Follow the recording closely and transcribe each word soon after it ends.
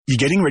You're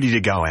getting ready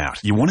to go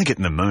out. You want to get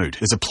in the mood.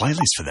 There's a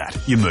playlist for that.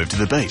 You move to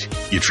the beat.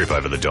 You trip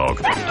over the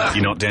dog.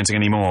 You're not dancing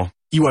anymore.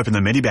 You open the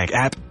Medibank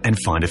app and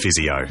find a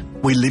physio.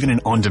 We live in an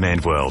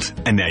on-demand world,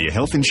 and now your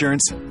health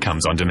insurance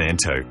comes on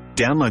demand too.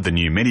 Download the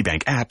new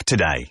Medibank app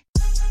today.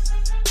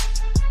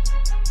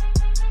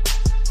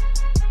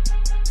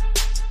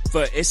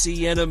 For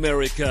SEN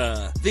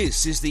America,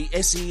 this is the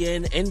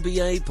SEN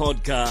NBA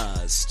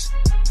Podcast.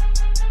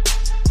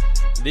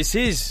 This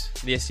is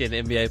the SEN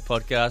NBA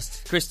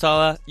Podcast. Chris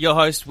Tyler, your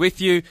host, with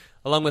you,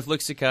 along with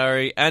Luke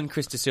Sakari and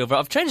Chris De Silva.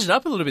 I've changed it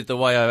up a little bit the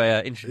way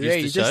I introduced the show.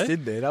 Yeah, you just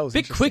did there. That was a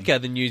bit quicker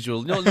than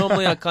usual.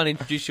 Normally I can't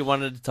introduce you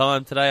one at a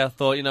time. Today I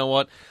thought, you know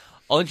what,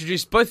 I'll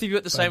introduce both of you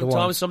at the same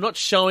time, so I'm not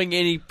showing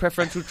any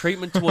preferential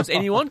treatment towards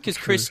anyone, because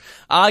Chris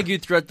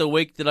argued throughout the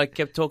week that I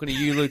kept talking to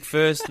you, Luke,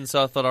 first, and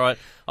so I thought, all right,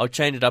 I'll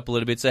change it up a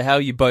little bit. So how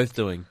are you both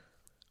doing?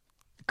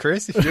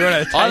 Chris, if you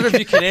want to either of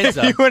you can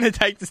answer. you want to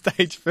take the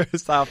stage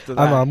first after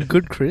that. I'm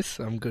good, Chris.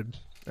 I'm good.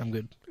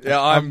 Yeah,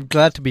 I'm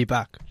glad to be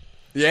back.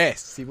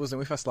 Yes, he wasn't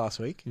with us last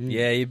week.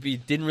 Yeah, you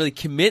didn't really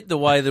commit the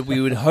way that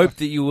we would hope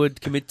that you would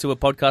commit to a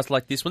podcast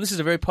like this one. This is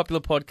a very popular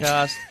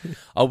podcast.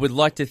 I would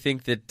like to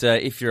think that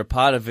if you're a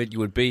part of it, you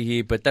would be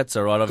here, but that's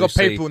all right.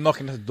 Obviously, got people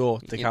knocking at the door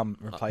to come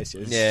replace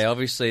you. Yeah,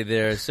 obviously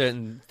there are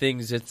certain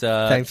things that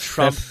Thanks,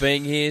 Trump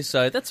being here,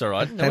 so that's all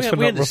right. Thanks for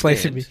not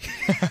replacing me.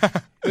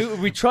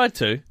 we tried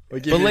to.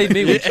 Believe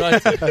me, we tried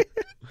to.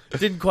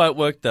 Didn't quite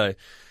work though.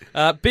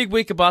 Big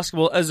week of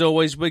basketball, as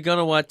always. We're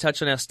going to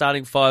touch on our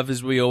starting five,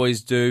 as we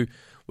always do.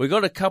 We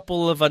got a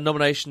couple of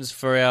nominations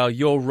for our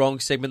You're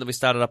Wrong segment that we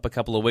started up a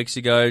couple of weeks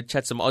ago.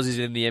 Chat some Aussies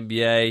in the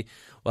NBA.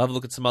 We'll have a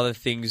look at some other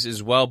things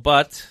as well.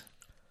 But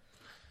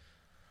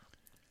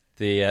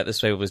the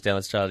speaker was down.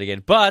 Let's try it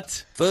again.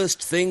 But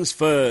first things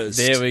first.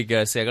 There we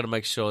go. See, I've got to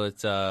make sure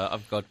that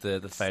I've got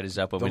the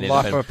faders up. The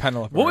life of a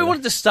panel operator. What we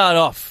wanted to start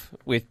off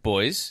with,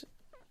 boys,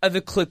 are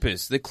the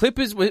Clippers. The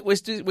Clippers,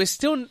 we're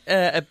still...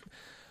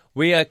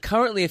 we are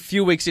currently a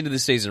few weeks into the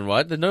season,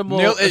 right? They're no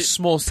more a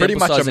small sample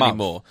size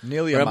anymore.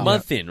 Nearly We're a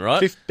month in,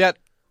 right? About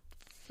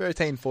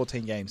 13,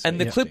 14 games. And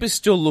the Clippers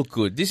still look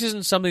good. This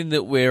isn't something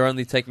that we're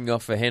only taking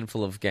off a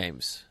handful of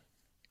games.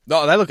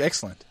 No, they look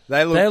excellent.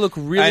 They look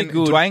really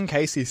good. Dwayne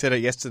Casey said it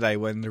yesterday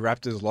when the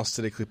Raptors lost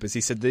to the Clippers. He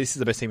said this is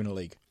the best team in the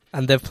league.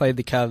 And they've played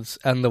the Cavs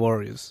and the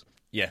Warriors.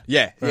 Yeah.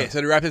 So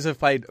the Raptors have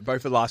played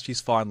both of last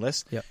year's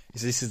finalists. Yep. He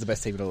said this is the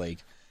best team in the league.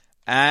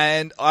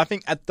 And I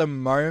think at the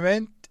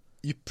moment,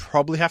 you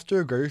probably have to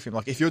agree with him.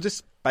 Like, if you're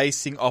just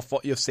basing off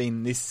what you've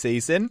seen this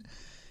season,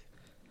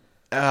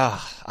 are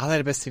they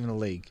the best team in the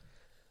league?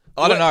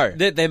 I don't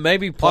know. They may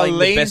be playing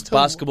the best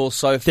basketball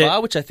so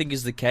far, which I think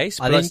is the case,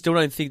 but I still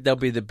don't think they'll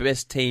be the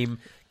best team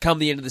come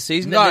the end of the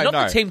season. They're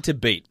not the team to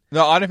beat.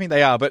 No, I don't think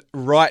they are, but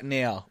right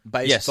now,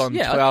 based on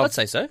 12, I'd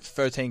say so.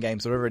 13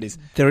 games, whatever it is.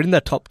 They're in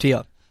the top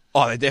tier.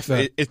 Oh, they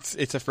definitely. Yeah.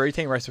 It's a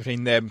three-team race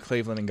between them,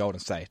 Cleveland, and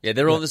Golden State. Yeah,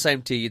 they're all in the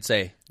same tier, you'd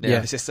say.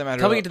 Yeah, it's just a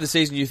matter coming into the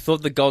season, you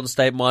thought the Golden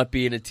State might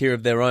be in a tier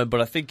of their own, but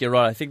I think you're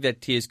right. I think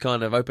that tier's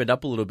kind of opened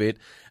up a little bit,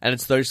 and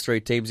it's those three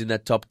teams in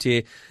that top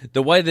tier.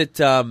 The way that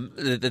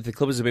the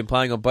Clippers have been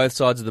playing on both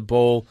sides of the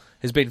ball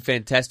has been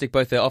fantastic.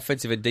 Both their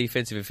offensive and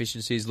defensive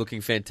efficiency is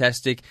looking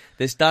fantastic.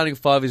 Their starting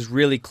five is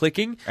really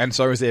clicking. And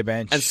so is their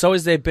bench.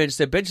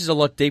 Their bench is a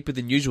lot deeper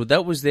than usual.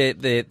 That was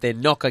their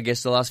knock, I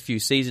guess, the last few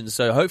seasons.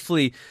 So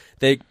hopefully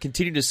they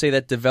continue to see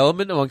that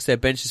development amongst their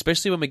bench,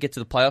 especially when we get to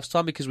the playoffs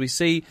time, because we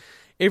see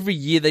every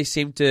year they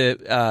seem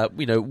to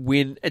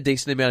win a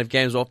decent amount of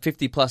games, or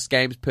 50-plus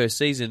games per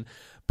season.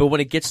 But when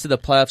it gets to the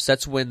playoffs,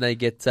 that's when they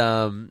get...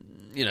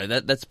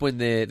 that's when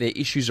their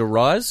issues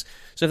arise.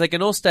 So if they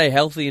can all stay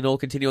healthy and all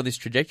continue on this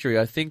trajectory,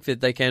 I think that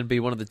they can be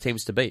one of the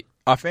teams to beat.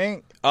 I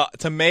think,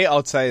 to me, I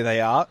would say they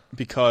are,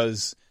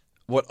 because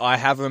what I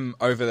have them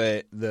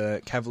over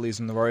the Cavaliers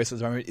and the Warriors at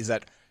the moment is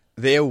that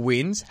their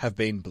wins have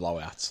been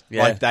blowouts.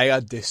 Yeah. Like, they are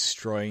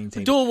destroying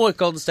teams. Doing what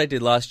Golden State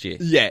did last year.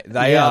 Yeah,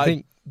 they are. I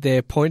think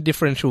their point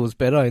differential was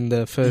better in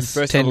the first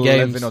 10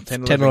 games.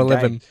 10 or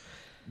 11.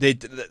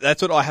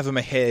 That's what I have them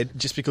ahead,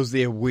 just because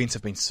their wins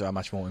have been so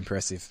much more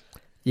impressive.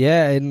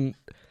 Yeah, and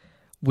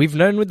we've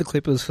known with the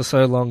Clippers for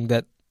so long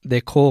that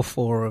their core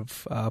four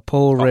of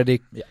Paul,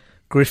 Reddick,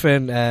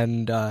 Griffin,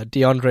 and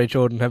DeAndre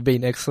Jordan have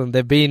been excellent.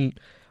 They've been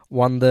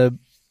one of the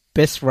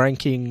best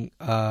ranking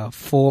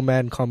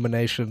four-man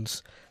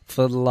combinations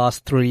for the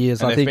last 3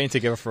 years. And they've been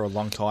together for a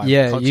long time.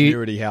 Yeah,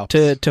 continuity helps.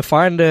 To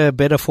find a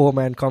better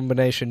four-man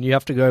combination, you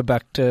have to go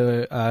back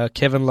to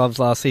Kevin Love's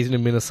last season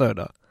in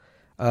Minnesota.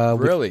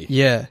 Really?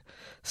 Yeah.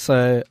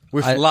 So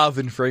with Love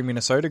and three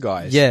Minnesota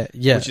guys. Yeah.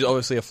 Which is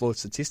obviously a flawed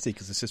statistic,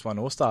 because it's just one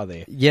All-Star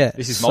there. Yeah.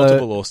 This is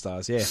multiple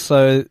All-Stars, yeah.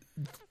 So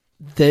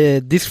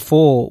this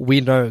four,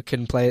 we know,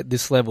 can play at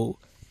this level.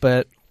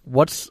 But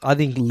what's, I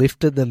think,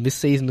 lifted them this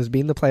season has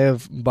been the play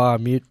of Bar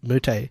Mute.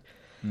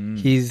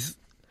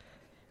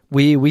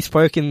 We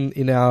spoke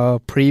in our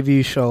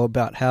preview show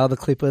about how the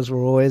Clippers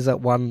were always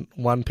at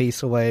one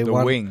piece away.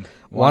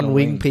 One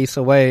wing piece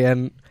away,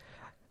 and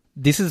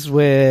this is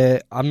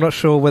where I'm not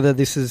sure whether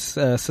this is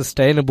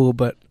sustainable,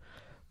 but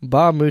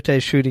Bar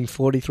Mute shooting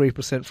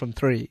 43% from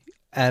three.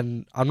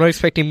 and I'm not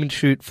expecting him to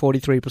shoot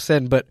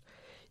 43%, but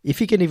if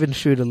he can even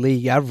shoot a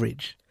league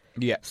average,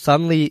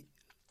 suddenly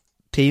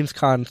teams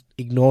can't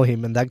ignore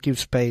him, and that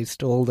gives space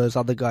to all those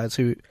other guys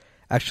who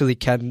actually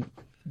can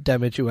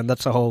damage you, and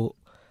that's a whole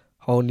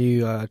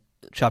new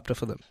chapter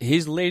for them.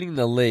 He's leading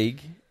the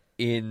league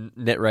in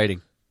net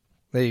rating.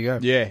 There you go.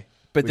 Yeah.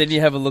 But then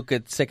you have a look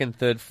at second,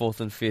 third,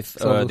 fourth, and fifth,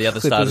 the other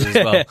starters as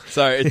well.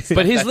 So it's,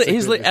 but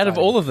he's out of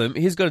all of them,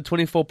 he's got a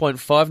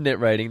 24.5 net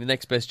rating. The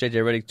next best, JJ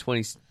Redick,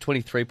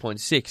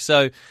 23.6.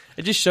 So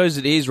it just shows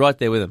that he's right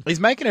there with him. He's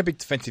making a big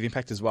defensive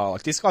impact as well.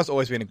 Like, this guy's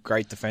always been a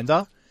great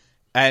defender.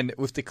 And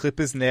with the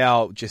Clippers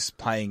now just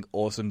playing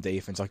awesome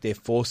defense, like their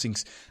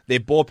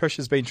ball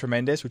pressure's been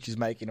tremendous, which is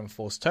making them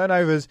force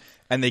turnovers,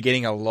 and they're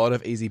getting a lot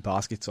of easy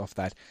baskets off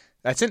that.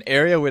 That's an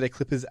area where the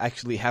Clippers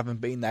actually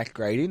haven't been that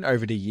great in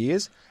over the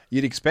years.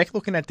 You'd expect,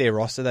 looking at their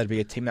roster, that'd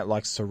be a team that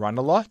likes to run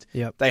a lot.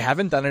 Yep. They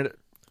haven't done it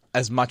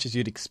as much as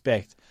you'd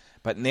expect.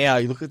 But now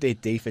you look at their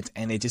defense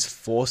and they're just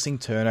forcing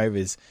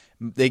turnovers.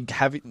 They're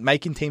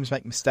making teams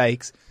make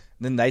mistakes,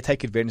 and then they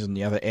take advantage on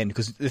the other end,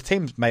 because the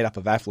team's made up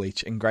of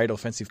athletes and great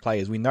offensive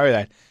players. We know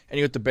that. And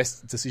you got the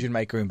best decision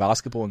maker in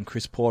basketball and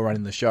Chris Paul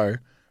running the show,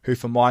 who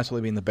for mine's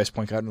probably been the best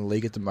point guard in the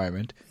league at the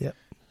moment. Yep.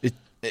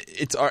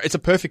 It's a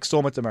perfect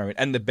storm at the moment.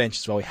 And the bench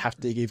as well. We have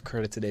to give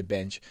credit to their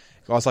bench.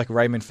 Guys like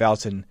Raymond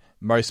Felton,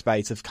 Mo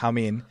Spates have come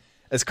in.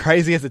 As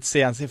crazy as it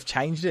sounds, they've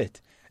changed it.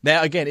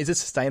 Now, again, is it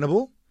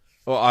sustainable?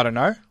 Or I don't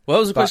know. Well,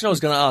 that was a question I was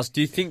going to ask. Do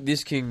you think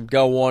this can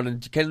go on,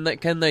 and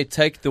can they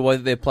take the way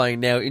that they're playing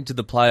now into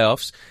the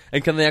playoffs,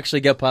 and can they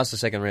actually get past the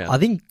second round? I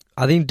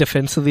think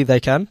defensively they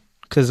can,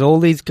 because all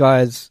these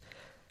guys,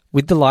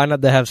 with the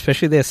lineup they have,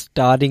 especially their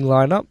starting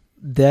lineup,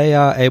 they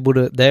are able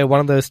to. They're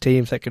one of those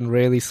teams that can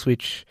really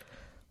switch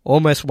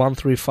almost 1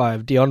 through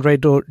 5.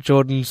 DeAndre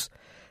Jordan's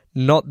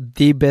not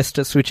the best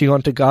at switching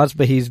onto guards,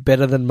 but he's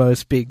better than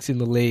most bigs in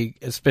the league,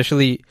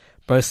 especially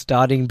most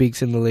starting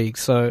bigs in the league.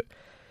 So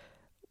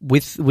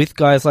with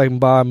guys like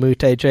Mbah Mute,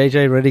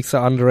 JJ Redick's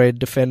an underrated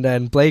defender,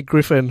 and Blake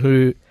Griffin,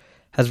 who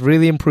has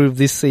really improved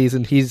this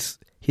season. He's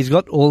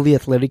got all the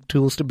athletic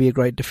tools to be a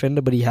great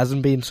defender, but he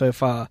hasn't been so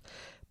far.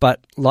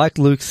 But like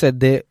Luke said,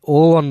 they're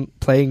all on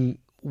playing.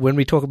 When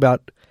we talk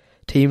about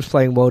teams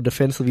playing well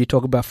defensively, you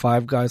talk about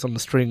 5 guys on the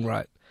string,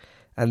 right?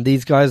 And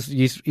these guys,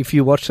 if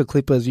you watch the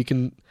Clippers,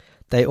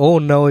 they all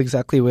know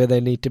exactly where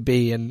they need to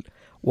be and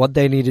what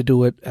they need to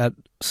do at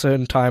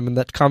certain time, and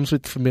that comes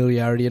with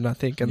familiarity, and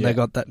they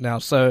got that now.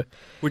 So,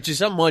 which is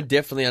something I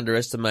definitely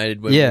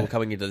underestimated when we were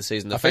coming into the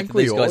season. The fact that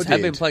these guys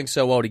have been playing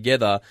so well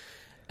together,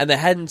 and they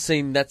hadn't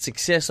seen that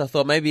success, I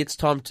thought maybe it's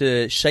time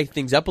to shake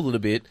things up a little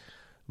bit.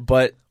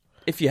 But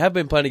if you have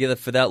been playing together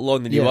for that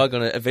long, then you are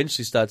going to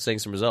eventually start seeing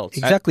some results.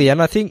 Exactly,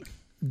 and I think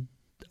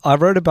I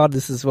wrote about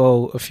this as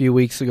well a few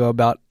weeks ago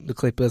about the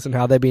Clippers and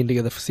how they've been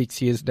together for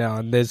 6 years now,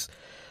 and there's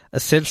a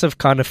sense of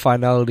kind of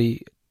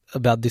finality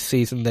about this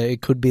season that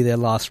it could be their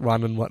last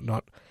run and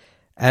whatnot.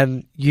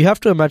 And you have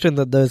to imagine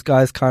that those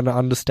guys kind of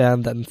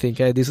understand that and think,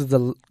 hey, this is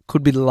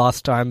could be the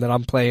last time that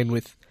I'm playing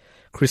with.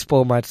 Chris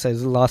Paul might say, this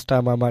is the last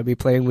time I might be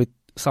playing with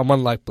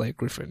someone like Blake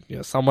Griffin,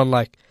 someone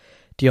like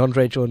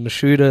DeAndre Jordan, a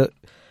shooter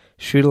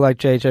like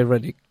JJ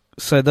Redick.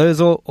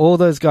 So all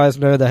those guys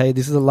know that, hey,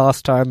 this is the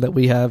last time that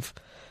we have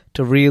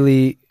to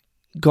really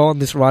go on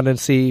this run and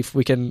see if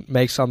we can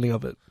make something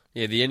of it.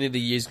 Yeah, the end of the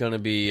year is going to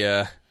be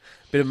a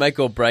bit of make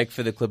or break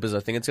for the Clippers. I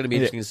think it's going to be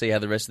interesting to see how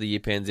the rest of the year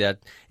pans out.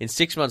 In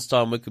 6 months'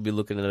 time, we could be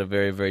looking at a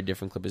very, very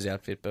different Clippers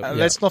outfit. But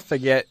let's not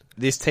forget,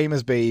 this team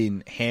has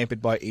been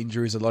hampered by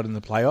injuries a lot in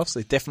the playoffs.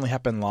 It definitely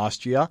happened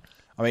last year.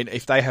 I mean,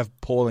 if they have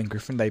Paul and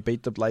Griffin, they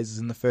beat the Blazers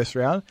in the first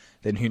round,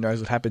 then who knows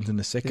what happens in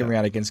the second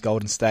round against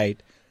Golden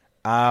State.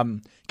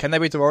 Can they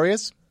beat the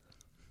Warriors?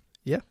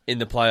 Yeah. In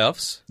the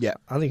playoffs? Yeah,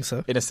 I think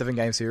so. In a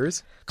 7-game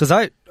series? Because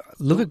I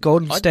look at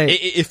Golden State.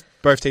 If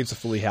both teams are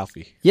fully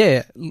healthy.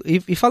 Yeah,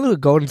 if I look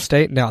at Golden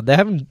State now,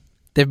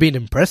 they've been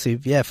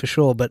impressive, yeah, for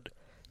sure, but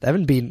they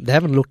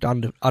haven't looked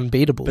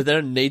unbeatable. But they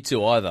don't need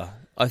to either.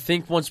 I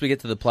think once we get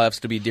to the playoffs,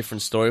 it'll be a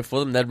different story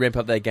for them. They'd ramp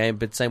up their game,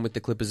 but same with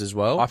the Clippers as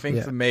well. I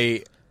think for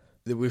me,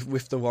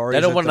 with the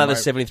Warriors, they don't want another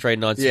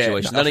 73-9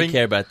 situation. They don't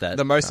care about that.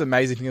 The most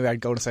amazing thing about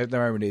Golden State at the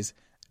moment is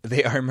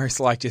they're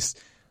almost like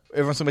just.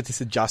 Everyone's talking about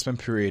this adjustment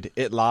period.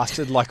 It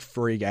lasted like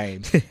 3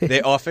 games.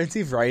 Their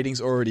offensive ratings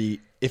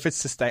already, if it's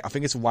sustained, I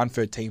think it's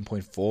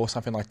 113.4,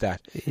 something like that.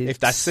 If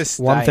that's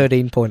sustained,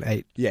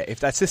 113.8. Yeah, if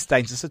that's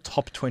sustained, it's a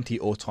top 20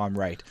 all-time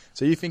rate.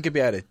 So you think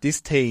about it. This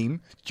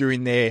team,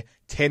 during their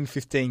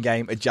 10-15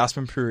 game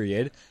adjustment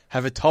period,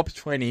 have a top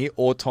 20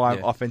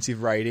 all-time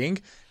offensive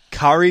rating.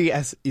 Curry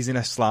is in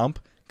a slump.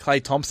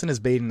 Klay Thompson has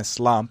been in a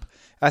slump.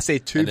 That's their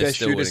 2 best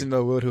shooters in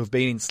the world who have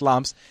been in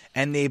slumps,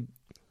 and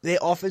their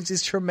offense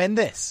is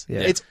tremendous. Yeah.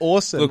 It's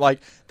awesome. Look,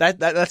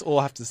 that's all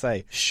I have to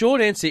say.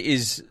 Short answer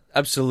is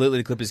absolutely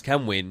the Clippers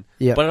can win,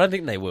 but I don't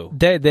think they will.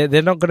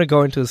 They're not going to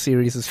go into the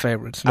series as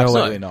favourites. No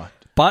Absolutely way. not.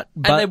 But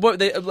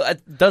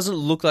it doesn't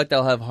look like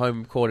they'll have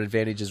home court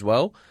advantage as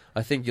well.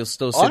 I think you'll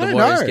still see the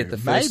Warriors get the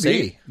first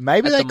seed.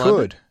 Maybe they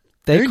could.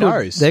 Who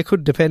knows? They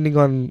could, depending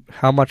on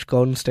how much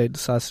Golden State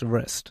decides to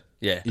rest.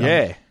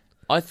 Yeah.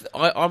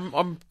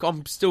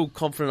 I'm still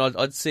confident.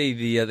 I'd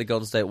see the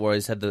Golden State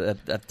Warriors had to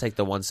take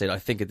the 1 seed. I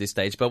think at this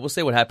stage, but we'll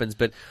see what happens.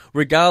 But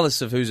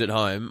regardless of who's at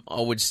home, I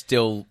would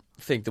still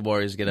think the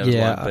Warriors get over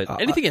one.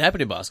 But anything can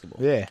happen in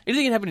basketball. Yeah,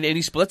 anything can happen in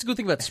any sport. That's a good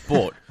thing about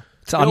sport.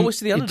 It's always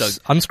see the underdog. It's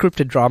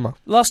unscripted drama.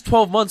 Last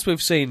 12 months,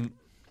 we've seen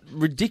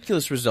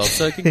ridiculous results,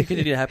 so it can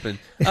continue to happen.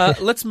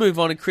 Let's move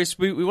on, and Chris,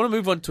 we want to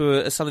move on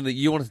to something that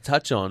you wanted to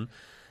touch on.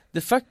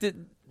 The fact that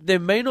there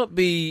may not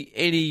be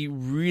any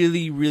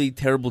really, really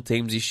terrible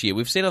teams this year.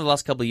 We've seen over the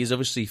last couple of years,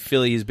 obviously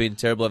Philly has been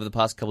terrible over the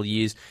past couple of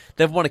years.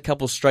 They've won a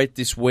couple straight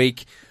this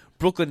week.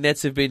 Brooklyn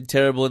Nets have been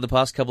terrible in the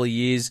past couple of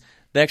years.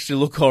 They actually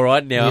look all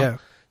right now. Yeah.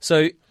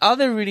 So are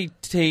there any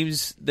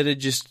teams that are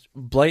just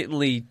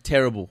blatantly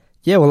terrible?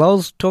 Yeah, well, I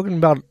was talking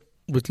about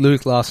with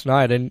Luke last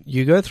night, and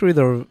you go through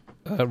the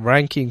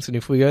rankings, and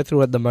if we go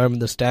through at the moment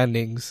the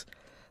standings,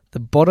 the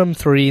bottom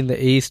three in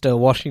the East are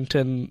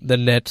Washington, the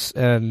Nets,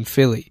 and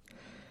Philly.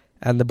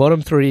 And the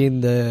bottom three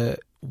in the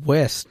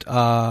West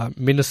are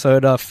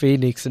Minnesota,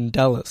 Phoenix, and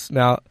Dallas.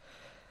 Now,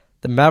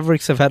 the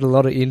Mavericks have had a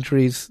lot of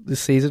injuries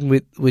this season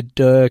with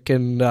Dirk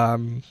and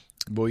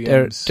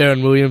Williams.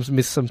 Darren Williams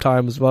missed some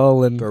time as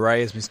well, and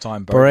Berea's missed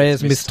time.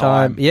 Berea's missed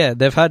time. Yeah,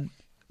 they've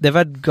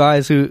had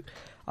guys who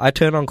I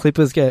turn on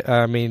Clippers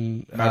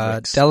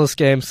Dallas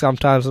games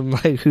sometimes. I'm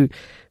like,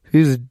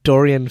 who's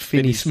Dorian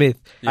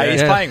Finney-Smith? Yeah. Hey,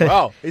 he's playing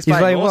well. He's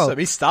playing awesome. Well.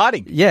 He's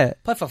starting. Yeah,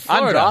 play for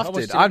Florida.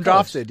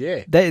 Undrafted.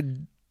 Yeah.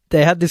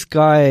 They had this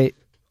guy,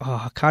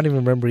 I can't even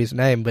remember his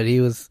name, but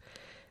he was,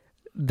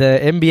 the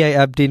NBA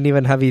app didn't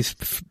even have his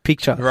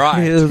picture.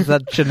 Right. It was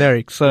that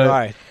generic. So,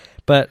 right.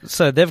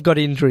 So they've got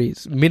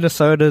injuries.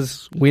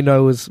 Minnesota's, we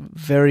know, is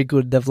very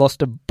good. They've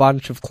lost a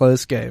bunch of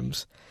close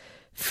games.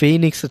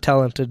 Phoenix are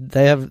talented.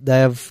 They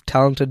have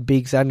talented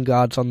bigs and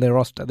guards on their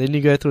roster. Then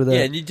you go through the...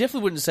 Yeah, and you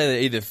definitely wouldn't say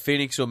that either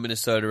Phoenix or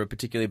Minnesota are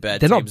particularly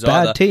bad teams. They're not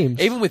bad either. Teams.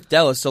 Even with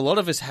Dallas, a lot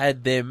of us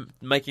had them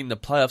making the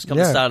playoffs come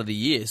the start of the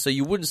year. So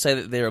you wouldn't say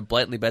that they're a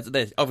blatantly bad...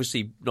 They're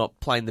obviously not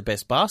playing the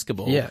best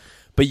basketball. Yeah.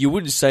 But you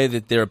wouldn't say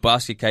that they're a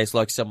basket case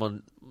like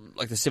someone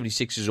like the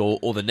 76ers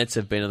or the Nets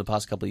have been in the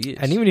past couple of years.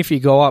 And even if you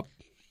go up,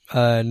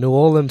 New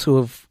Orleans, who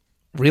have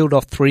reeled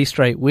off 3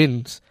 straight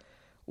wins...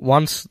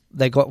 Once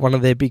they got one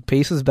of their big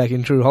pieces back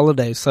in Drew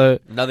Holiday. So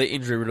another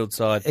injury-riddled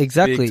side.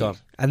 Exactly. Big time.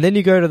 And then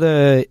you go to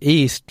the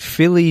East.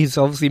 Philly's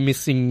obviously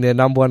missing their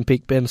number 1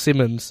 pick, Ben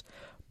Simmons.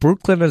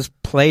 Brooklyn has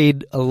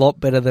played a lot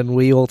better than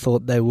we all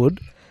thought they would.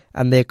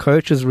 And their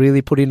coach has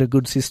really put in a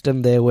good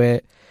system there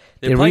where...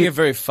 They're playing a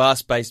very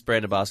fast-paced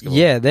brand of basketball.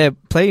 Yeah, they're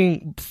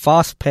playing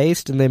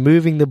fast-paced and they're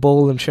moving the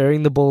ball and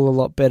sharing the ball a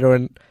lot better.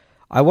 And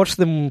I watched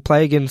them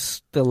play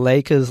against the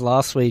Lakers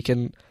last week,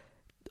 and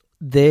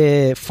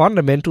their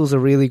fundamentals are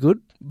really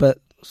good, but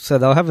so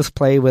they'll have this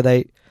play where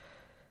they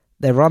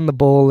run the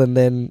ball and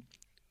then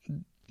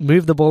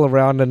move the ball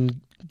around and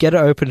get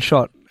an open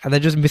shot, and they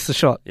just miss the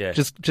shot,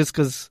 just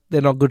because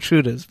they're not good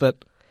shooters.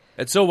 But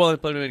it's all well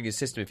implementing a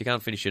system if you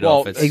can't finish it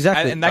off. It's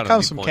exactly, and that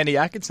comes from Kenny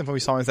Atkinson from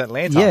his time in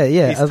Atlanta.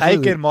 Yeah, he's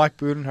taken Mike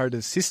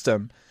Budenholzer's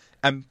system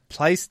and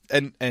placed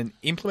and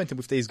implemented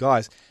with these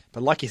guys.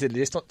 But like you said,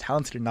 they're just not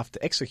talented enough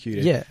to execute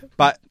it. Yeah,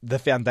 but the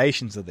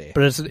foundations are there.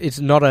 But it's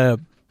not a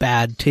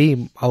bad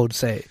team, I would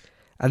say.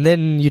 And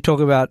then you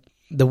talk about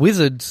the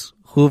Wizards,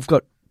 who have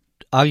got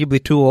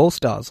arguably 2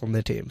 All-Stars on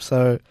their team.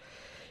 So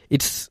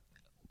it's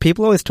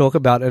people always talk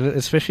about, and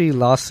especially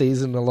last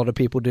season, a lot of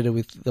people did it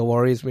with the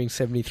Warriors being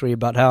 73,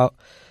 about how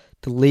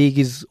the league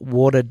is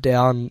watered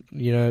down,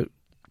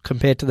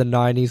 compared to the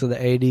 90s or the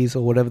 80s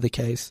or whatever the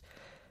case.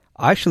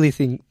 I actually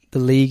think the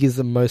league is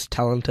the most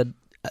talented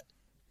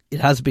it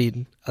has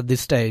been at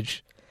this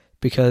stage,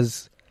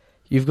 because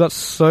you've got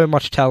so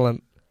much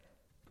talent.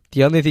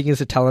 The only thing is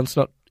the talent's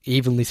not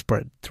evenly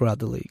spread throughout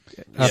the league.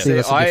 I think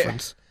that's the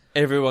difference.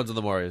 Everyone's on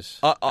the Warriors.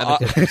 I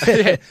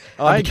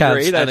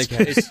agree that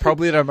it's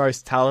probably the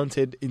most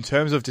talented in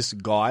terms of just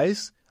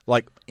guys,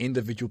 like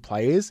individual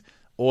players.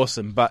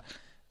 Awesome, but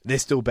they're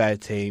still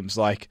bad teams.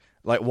 Like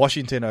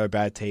Washington are a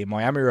bad team,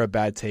 Miami are a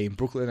bad team,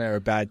 Brooklyn are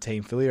a bad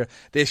team, Philly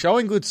they're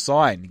showing good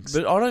signs,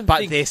 but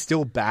they're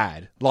still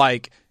bad.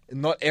 Like,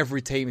 not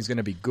every team is going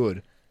to be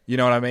good. You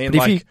know what I mean?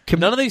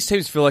 None of these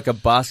teams feel like a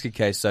basket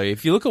case, though.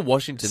 If you look at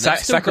Washington,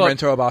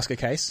 Sacramento are a basket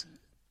case,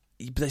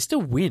 but they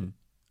still win.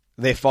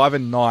 They're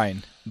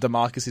 5-9.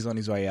 DeMarcus is on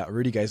his way out.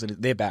 Rudy Gay's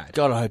they're bad.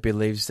 God, I hope he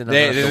leaves.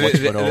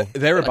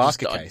 They're a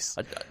basket case.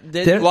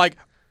 Like,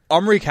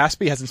 Omri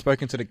Caspi hasn't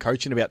spoken to the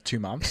coach in about 2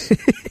 months.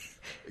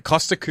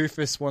 Costa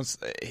Koufos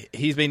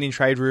he's been in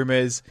trade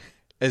rumors.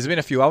 There's been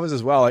a few others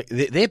as well. Like,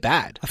 they're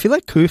bad. I feel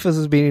like Koufos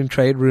has been in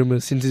trade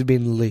rumors since he's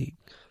been in the league.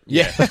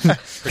 Yeah,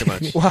 pretty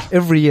much. Wow.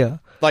 Every year.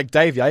 Like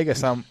Dave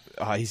Yeager,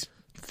 he's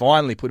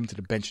finally put him to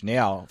the bench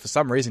now. For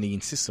some reason, he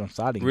insists on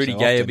starting. Rudy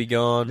Gay will be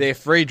gone. They're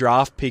 3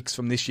 draft picks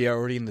from this year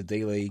already in the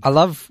D League. I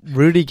love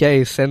Rudy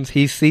Gay since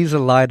he sees a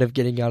light of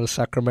getting out of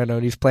Sacramento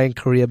and he's playing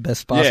career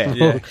best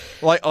basketball. Yeah.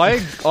 Like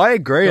I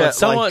agree.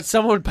 God,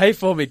 someone pay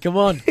for me. Come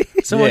on,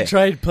 someone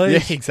trade,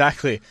 please. Yeah,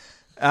 exactly.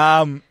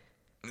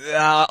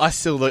 I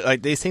still look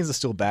like these teams are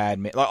still bad,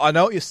 man. Like, I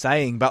know what you're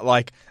saying, but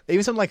like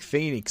even something like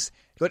Phoenix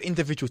got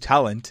individual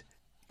talent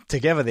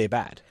together they're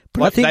bad.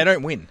 But I think they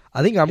don't win.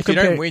 I think if you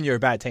don't win, you're a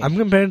bad team. I'm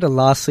comparing to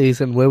last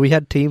season where we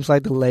had teams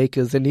like the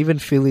Lakers and even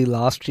Philly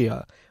last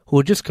year who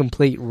were just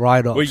complete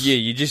write-offs. Well, yeah,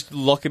 you just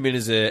lock him in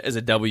as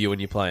a W when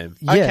you play him.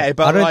 Yeah, Okay,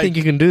 but I don't think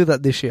you can do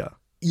that this year.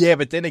 Yeah,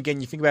 but then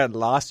again, you think about it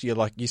last year,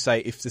 like you say,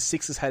 if the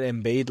Sixers had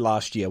Embiid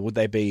last year, would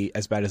they be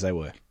as bad as they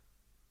were?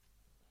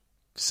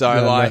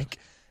 So,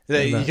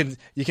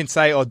 you can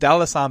say, oh,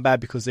 Dallas aren't bad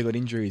because they got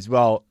injuries.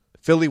 Well,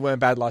 Philly weren't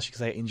bad last year because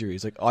they had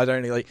injuries.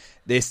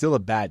 They're still a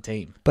bad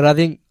team. But I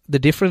think the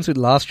difference with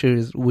last year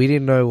is we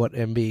didn't know what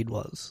Embiid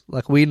was.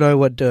 Like, we know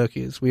what Dirk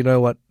is. We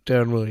know what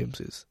Deron Williams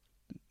is.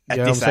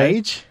 At this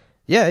age?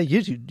 Yeah,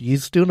 you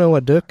still know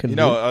what Dirk can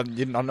do. I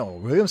don't know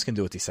what Williams can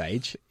do at this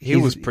age. He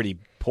was pretty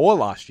poor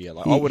last year.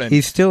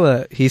 He's still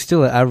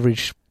an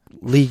average,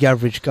 league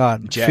average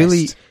guard.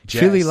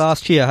 Philly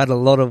last year had a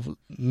lot of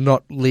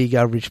not league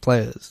average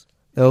players.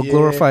 They were a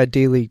glorified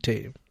D-League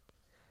team.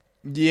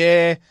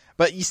 Yeah,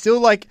 but you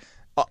still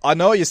I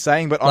know what you're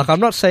saying, but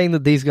I'm not saying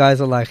that these guys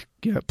are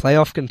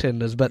playoff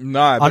contenders, but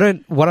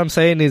what I'm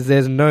saying is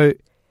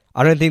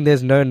I don't think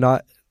there's no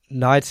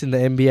nights in the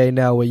NBA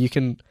now where you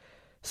can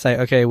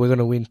say, okay, we're going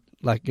to win.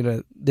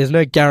 There's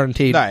no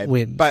guaranteed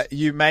wins. But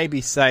you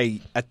maybe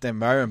say at the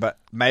moment, but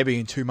maybe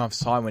in 2 months'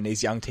 time when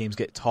these young teams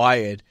get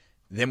tired,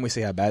 then we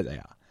see how bad they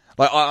are.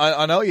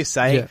 I know what you're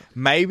saying. Yeah.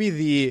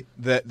 Maybe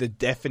the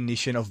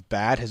definition of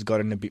bad has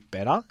gotten a bit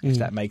better, if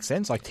that makes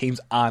sense. Teams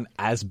aren't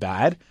as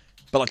bad,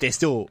 but they're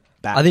still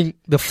bad. I think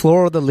the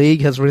floor of the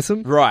league has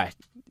risen. Right.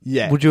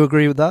 Yeah. Would you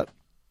agree with that?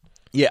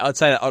 Yeah,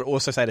 I'd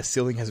also say the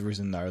ceiling has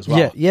risen though as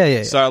well.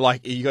 Yeah. So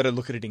you got to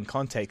look at it in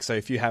context. So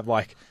if you have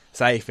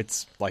say if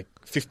it's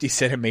 50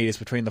 centimeters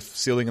between the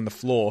ceiling and the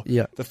floor,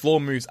 the floor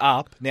moves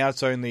up. Now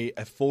it's only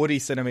a 40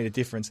 centimeter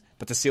difference,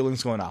 but the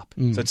ceiling's gone up.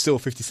 So it's still a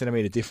 50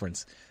 centimeter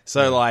difference.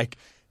 So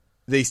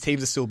these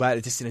teams are still bad.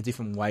 It's just in a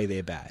different way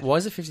they're bad. Why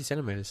is it 50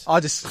 centimeters? I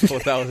just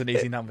thought that was an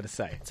easy number to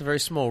say. It's a very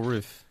small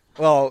roof.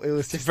 Well, it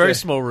was just a very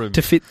small room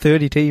to fit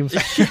 30 teams.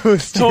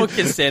 Talk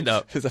and stand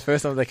up. It's the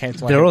first time they came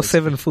to my They're all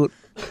 7 foot.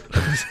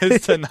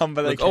 It's a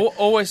number.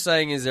 All we're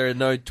saying is there are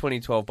no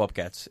 2012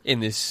 Bobcats in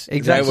this.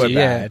 Exactly. They were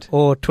bad.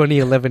 Or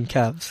 2011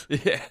 Cavs.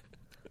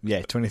 Yeah,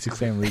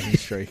 2016 losing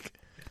streak.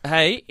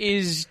 Hey,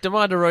 is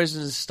DeMar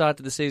DeRozan's start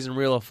to the season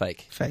real or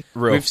fake? Fake.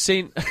 Real. We've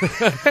seen...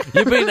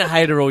 You've been a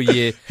hater all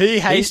year.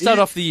 He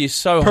started off the year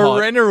so hot.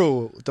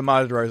 Perennial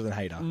DeMar DeRozan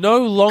hater.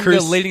 No longer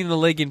leading the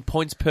league in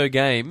points per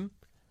game.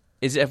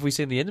 Have we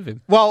seen the end of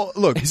him? Well,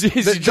 look,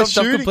 he dropped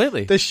off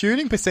completely. The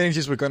shooting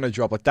percentages were going to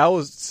drop. That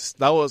was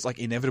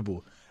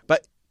inevitable.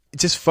 But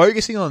just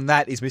focusing on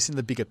that is missing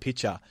the bigger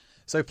picture.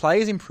 So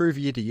players improve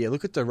year to year.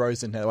 Look at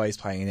DeRozan, the way he's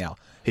playing now.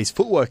 His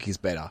footwork is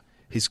better.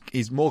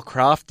 He's more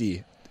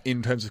crafty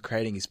in terms of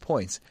creating his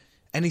points,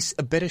 and he's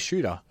a better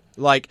shooter.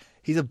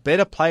 He's a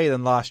better player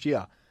than last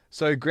year.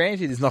 So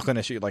granted, he's not going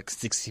to shoot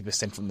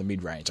 60% from the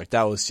mid range.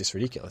 That was just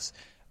ridiculous.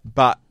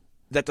 But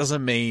that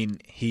doesn't mean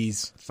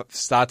his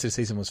start to the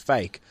season was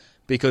fake,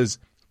 because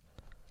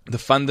the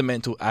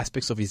fundamental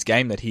aspects of his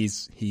game that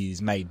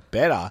he's made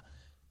better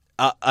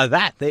are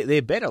that.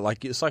 They're better.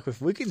 It's like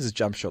with Wiggins'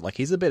 jump shot.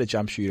 He's a better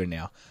jump shooter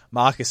now.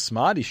 Marcus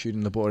Smart is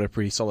shooting the ball at a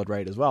pretty solid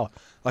rate as well.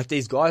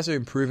 These guys are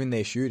improving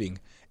their shooting.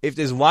 If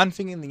there's one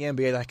thing in the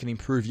NBA that can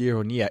improve year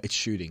on year, it's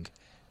shooting.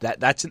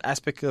 That's an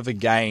aspect of a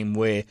game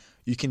where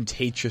you can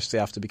teach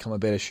yourself to become a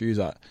better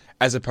shooter,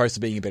 as opposed to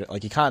being a better.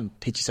 You can't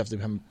teach yourself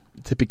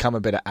to become a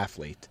better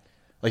athlete.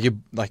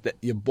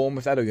 You're born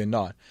with that or you're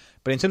not.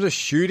 But in terms of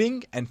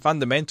shooting and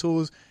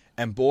fundamentals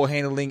and ball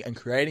handling and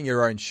creating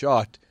your own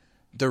shot,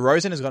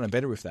 DeRozan has gotten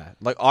better with that.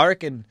 I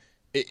reckon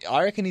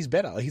he's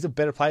better. He's a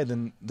better player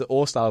than the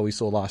All-Star we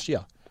saw last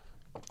year.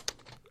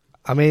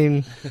 I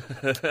mean,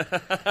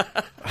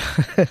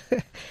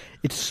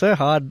 it's so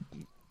hard.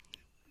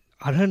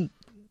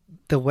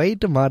 The way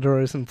DeMar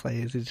DeRozan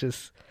plays, it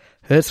just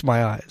hurts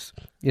my eyes.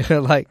 You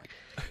don't like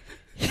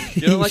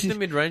the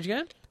mid-range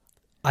game?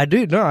 I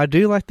do. No, I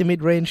do like the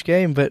mid-range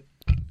game, but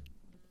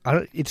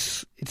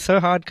it's so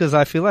hard because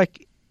I feel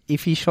like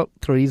if he shot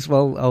threes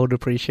well, I would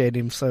appreciate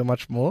him so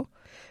much more.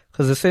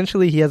 Because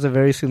essentially he has a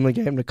very similar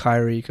game to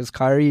Kyrie, because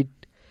Kyrie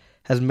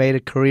has made a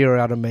career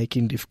out of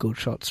making difficult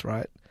shots,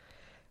 right?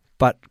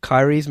 But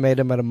Kyrie's made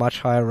them at a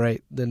much higher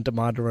rate than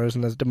DeMar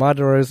DeRozan has. DeMar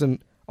DeRozan,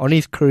 on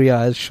his career,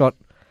 has shot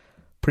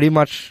pretty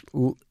much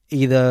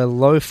either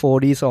low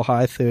 40s or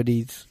high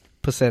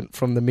 30%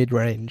 from the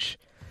mid-range,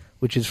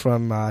 which is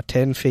from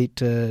 10 feet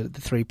to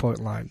the three-point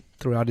line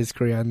throughout his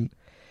career. And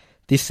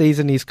this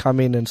season he's come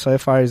in and so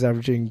far he's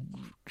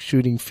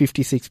shooting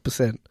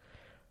 56%,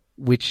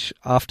 which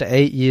after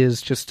 8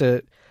 years, just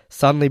to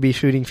suddenly be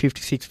shooting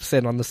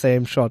 56% on the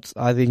same shots,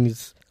 I think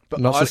is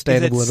not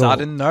sustainable at all.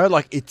 Sudden,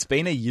 no? It's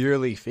been a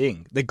yearly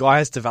thing. The guy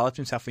has developed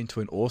himself into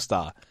an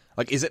all-star.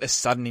 Like, is it a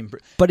sudden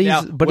improvement? But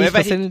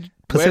his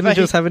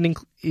percentages haven't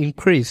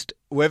increased.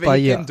 Whether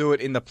he can do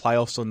it in the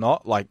playoffs or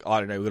not, like, I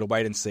don't know, we're going to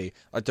wait and see.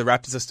 Like, the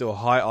Raptors are still a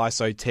high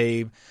ISO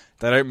team.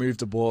 They don't move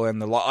the ball.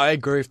 And I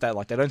agree with that.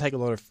 Like, they don't take a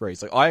lot of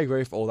threes. Like, I agree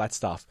with all that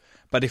stuff.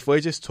 But if we're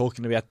just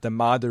talking about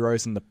DeMar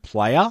DeRozan, the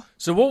player...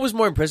 So what was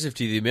more impressive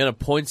to you, the amount of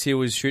points he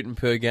was shooting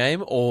per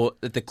game or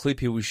at the clip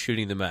he was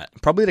shooting them at?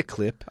 Probably the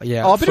clip.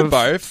 Yeah. Oh, a bit of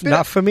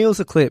both. For me, it was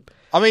a clip.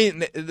 I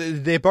mean,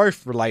 they're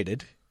both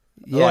related.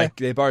 Yeah. Like,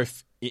 they're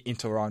both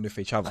intertwined with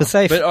each other.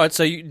 But all right,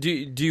 so do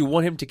you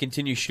want him to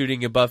continue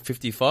shooting above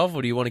 55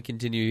 or do you want to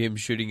continue him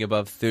shooting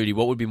above 30?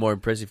 What would be more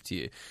impressive to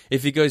you?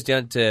 If he goes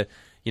down to,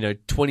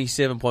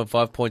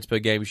 27.5 points per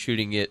game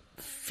shooting at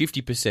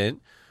 50%,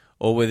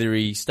 or whether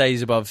he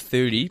stays above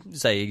 30,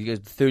 say he goes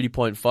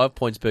 30.5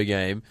 points per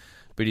game,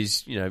 but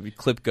his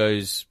clip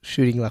goes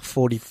shooting like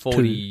 40.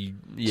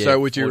 So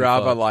would you 45.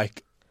 rather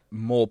like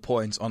more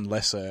points on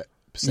lesser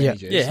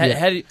percentages?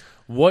 Yeah.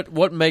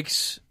 What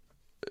makes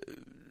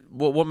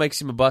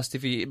him a bust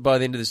if he by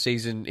the end of the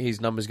season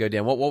his numbers go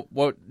down?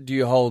 What do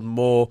you hold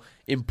more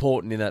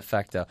important in that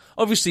factor?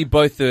 Obviously,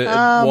 both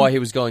are why he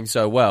was going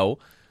so well.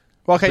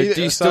 Okay, but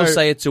do you still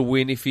say it's a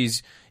win if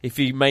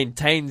he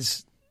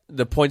maintains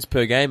the points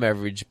per game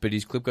average, but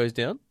his clip goes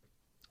down?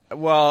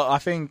 Well, I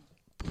think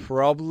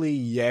probably,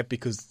 yeah,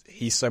 because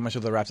he's so much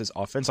of the Raptors'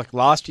 offense. Like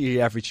last year,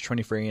 he averaged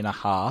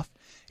 23.5.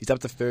 He's up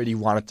to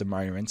 31 at the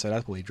moment, so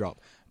that's where he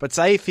dropped. But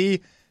say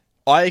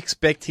I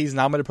expect his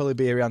number to probably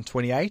be around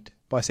 28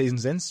 by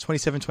season's end,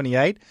 27,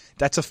 28.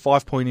 That's a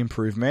 5-point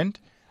improvement.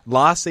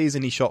 Last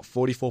season, he shot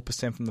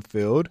 44% from the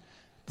field.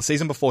 The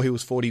season before, he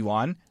was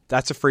 41.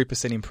 That's a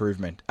 3%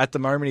 improvement. At the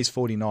moment, he's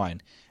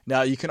 49.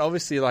 Now, you can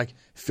obviously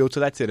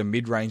filter that to the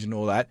mid-range and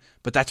all that,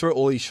 but that's where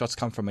all his shots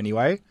come from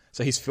anyway.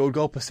 So his field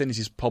goal percentage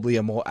is probably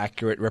a more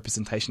accurate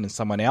representation than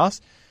someone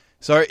else.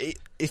 So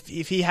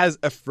if he has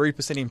a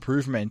 3%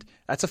 improvement,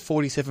 that's a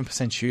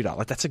 47% shooter.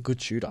 Like, that's a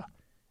good shooter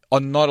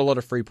on not a lot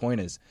of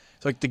 3-pointers.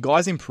 So the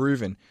guy's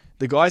improving.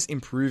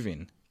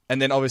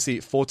 And then obviously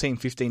 14,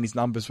 15, his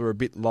numbers were a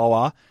bit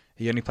lower.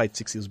 He only played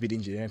 60. He was a bit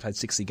injured. He only played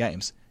 60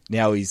 games.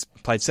 Now he's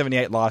played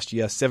 78 last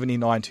year,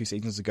 79 2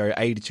 seasons ago,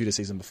 82 the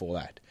season before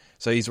that.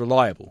 So he's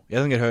reliable. He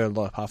doesn't get hurt a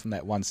lot apart from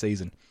that one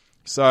season.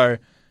 So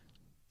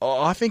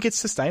I think it's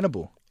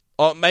sustainable.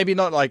 Or maybe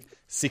not like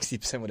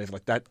 60%, whatever,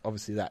 like that.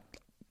 Obviously that.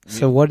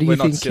 So what do you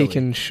think he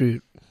can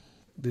shoot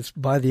this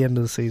by the end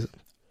of the season?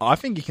 I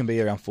think he can be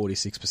around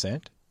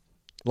 46%.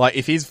 Like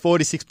if he's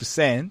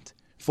 46%,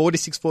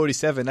 46,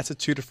 47, that's a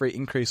 2 to 3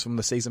 increase from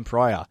the season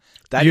prior.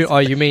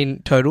 You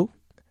mean total?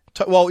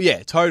 Well,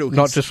 yeah, total.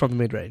 Not just from the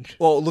mid-range.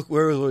 Well, look,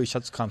 where all his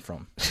shots come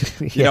from.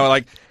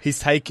 Yeah. He's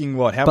taking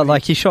what? How but many?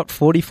 he shot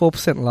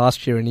 44%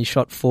 last year and he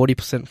shot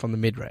 40% from the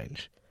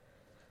mid-range.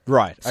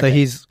 Right.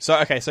 Okay.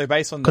 So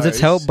based on those... Because it's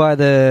held by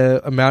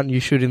the amount you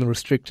shoot in the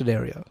restricted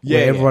area.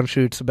 Where everyone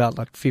shoots about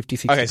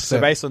 50-60%. Okay,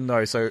 so based on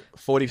those, so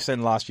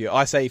 40% last year,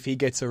 I say if he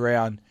gets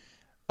around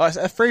a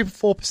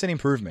 3-4%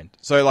 improvement,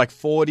 so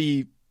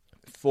 43,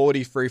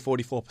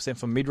 44%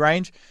 from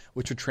mid-range,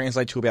 which would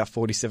translate to about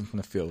 47 from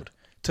the field.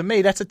 To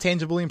me, that's a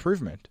tangible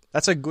improvement.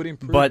 That's a good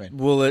improvement.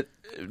 But will it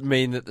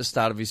mean that the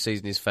start of his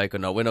season is fake or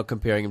not? We're not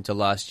comparing him to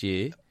last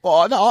year.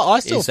 Well, no,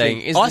 I still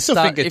think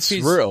it's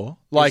real.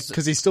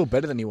 Because he's still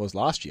better than he was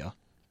last year.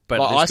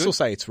 But I still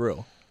say it's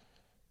real.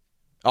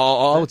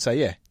 I would say,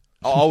 yeah.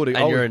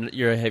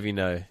 You're a heavy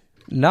no.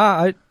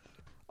 Nah,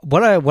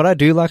 what I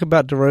do like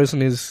about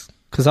DeRozan is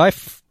because I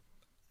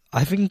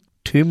think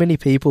too many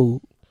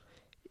people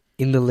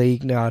in the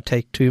league now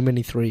take too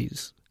many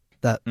threes.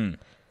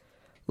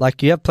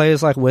 Like, you have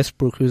players like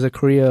Westbrook, who's a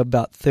career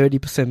about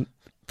 30%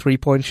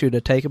 three-point shooter,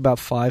 take about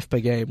 5 per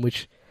game,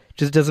 which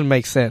just doesn't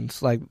make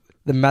sense. Like,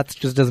 the maths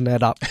just doesn't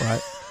add up,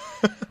 right?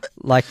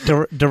 Like,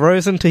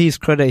 DeRozan, to his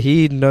credit,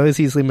 he knows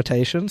his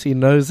limitations. He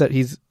knows that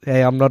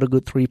I'm not a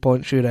good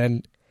three-point shooter,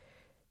 and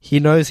he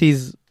knows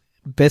his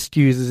best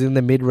use is in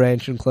the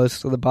mid-range and close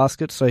to the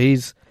basket, so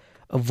he's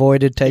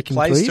avoided taking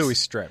threes. He plays to his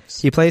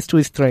strengths. He plays to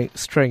his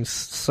strengths,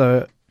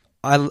 so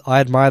I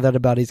admire that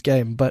about his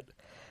game, but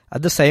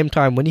at the same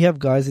time, when you have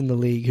guys in the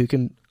league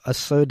who are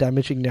so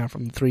damaging now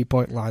from the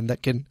three-point line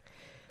that can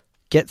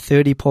get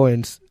 30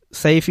 points,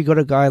 say if you got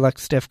a guy like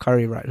Steph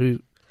Curry, right,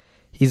 who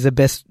he's the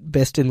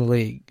best in the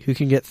league, who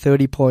can get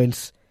 30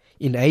 points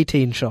in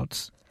 18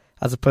 shots,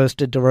 as opposed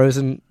to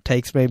DeRozan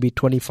takes maybe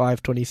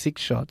 25,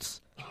 26 shots.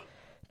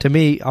 To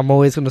me, I'm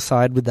always going to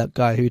side with that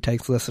guy who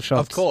takes lesser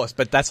shots. Of course,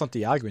 but that's not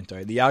the argument,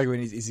 though. The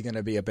argument is he going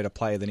to be a better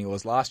player than he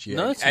was last year?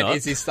 No, it's not.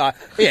 Is his start?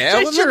 Yeah,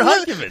 That's your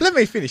argument. Let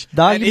me finish.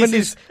 The argument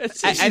is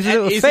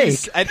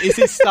fake. And is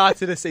his start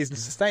to the season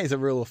sustained? Is a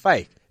real or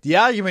fake? The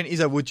argument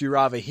is, would you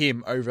rather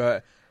him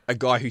over a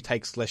guy who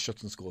takes less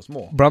shots and scores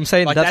more? But I'm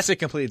saying that's a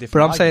completely different.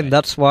 But I'm saying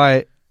that's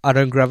why I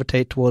don't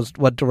gravitate towards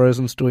what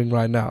DeRozan's doing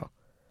right now,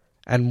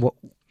 and what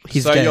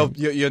his game.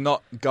 You're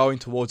not going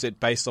towards it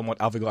based on what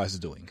other guys are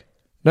doing.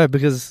 No,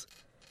 because.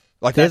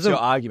 Like, that's your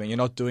argument. You're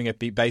not doing it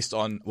based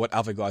on what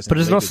other guys... But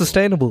it's not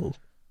sustainable.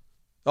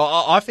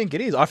 I think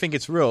it is. I think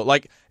it's real.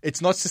 Like,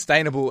 it's not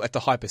sustainable at the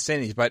high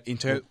percentage, but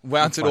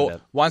once it all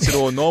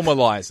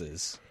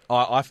normalizes,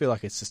 I feel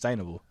like it's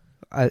sustainable.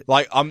 I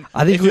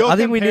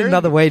think we need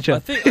another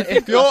wager.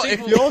 If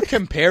you're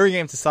comparing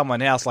him to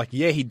someone else, like,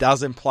 yeah, he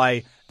doesn't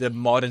play the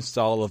modern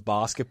style of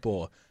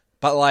basketball,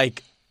 but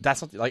like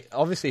that's not like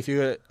obviously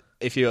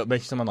if you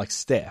mention someone like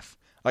Steph,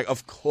 like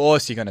of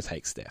course you're going to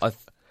take Steph.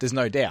 There's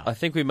no doubt. I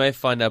think we may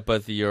find out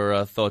both of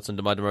your thoughts on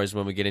DeMar DeRozan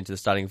when we get into the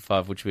starting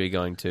five, which we are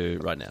going to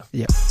right now.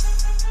 Yeah.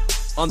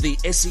 On the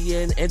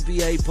SEN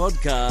NBA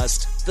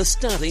Podcast, the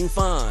starting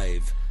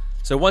five.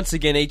 So once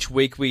again, each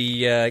week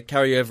we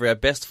carry over our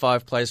best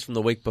 5 players from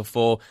the week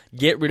before,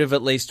 get rid of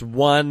at least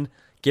one,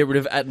 get rid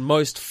of at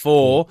most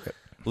 4.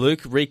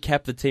 Luke,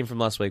 recap the team from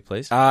last week,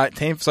 please.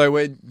 So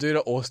we're doing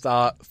an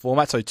all-star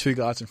format, so 2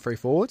 guards and 3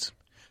 forwards.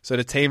 So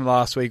the team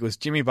last week was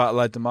Jimmy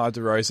Butler, DeMar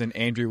DeRozan,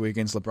 Andrew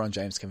Wiggins, LeBron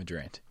James, Kevin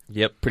Durant.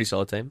 Yep, pretty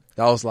solid team.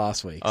 That was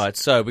last week. All right,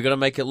 so we've got to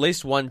make at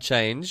least one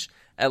change,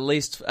 at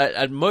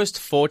most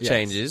 4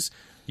 changes.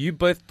 You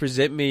both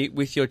present me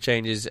with your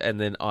changes, and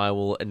then I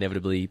will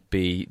inevitably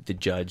be the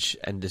judge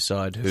and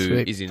decide who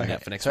is in and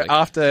out for next week. So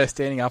after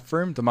standing up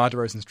for him, DeMar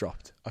DeRozan's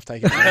dropped. I've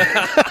taken him.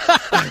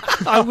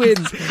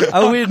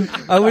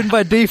 I win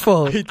by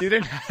default. He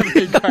didn't have a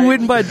great I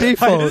win by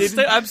default.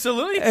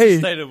 Absolutely, it's Hey,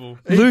 sustainable.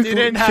 Luke, He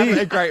didn't have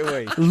a great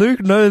week. Luke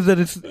knows that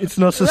it's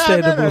not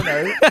sustainable.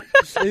 No.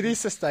 It is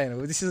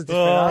sustainable. This is a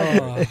different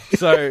argument.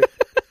 So,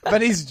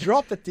 but he's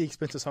dropped at the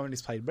expense of someone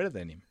who's played better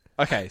than him.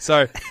 Okay,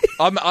 so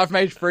I've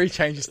made 3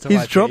 changes to my team.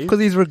 He's dropped because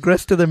he's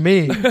regressed to the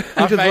mean,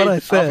 which is what I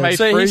said.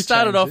 So he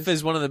started off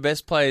as one of the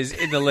best players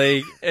in the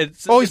league.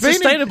 It's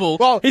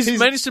sustainable. He's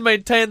managed to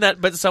maintain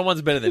that, but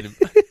someone's better than him.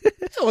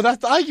 Well, that's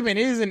the argument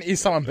is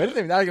someone better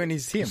than him. The argument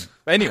is him.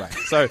 But anyway,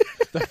 so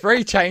the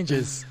 3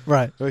 changes.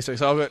 Right. So I've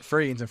got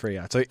 3 ins and 3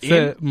 outs.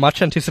 So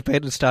much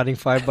anticipated starting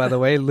 5, by the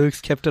way. Luke's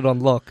kept it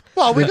on lock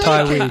well, the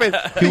entire week.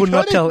 He would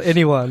not tell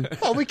anyone.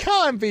 Well, we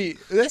can't be.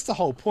 That's the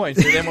whole point.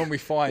 So then when we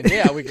find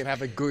out, we can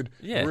have a good,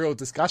 real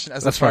discussion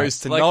as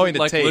opposed to knowing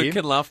the team. Luke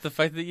can laugh at the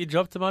fact that you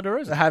dropped DeMar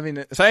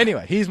DeRozan. So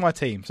anyway, here's my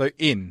team. So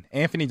in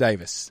Anthony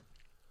Davis,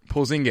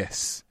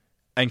 Porzingis,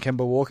 and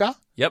Kemba Walker.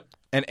 Yep.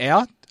 And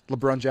out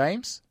LeBron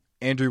James,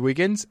 Andrew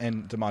Wiggins,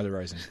 and DeMar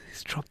DeRozan.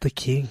 He's dropped the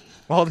king.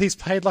 Well, he's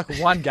played like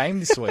 1 game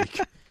this week.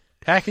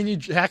 How can you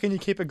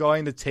keep a guy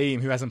in the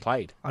team who hasn't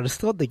played? I just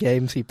thought the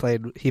games he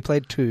played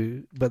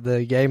 2, but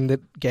the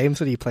games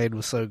that he played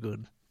were so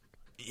good.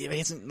 Yeah, but he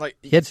hasn't like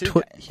he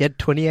had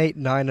 28,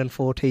 9, and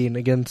 14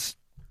 against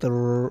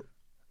who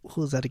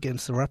was that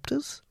against the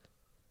Raptors?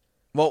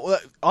 Well,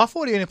 I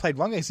thought he only played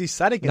 1 game. He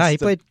sat against. No, he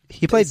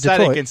played sat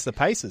Detroit against the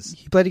Pacers.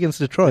 He played against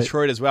Detroit.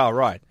 Detroit as well,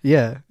 right?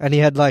 Yeah, and he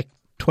had like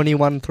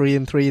 21, 3,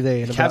 and 3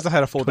 there. The Cavs have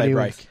had a 4-day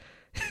break.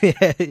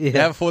 yeah. They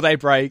have a 4-day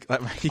break.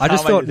 Like, I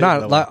just thought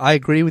I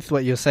agree with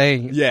what you're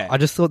saying. Yeah, I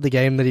just thought the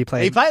game that he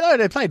played.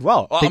 They played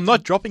well. I'm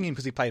not dropping him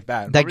because he played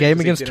bad. That game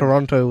against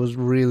Toronto was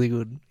really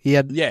good.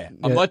 I'm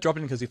not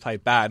dropping him because he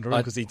played bad, not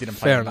because he didn't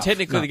play enough.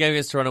 Technically, the game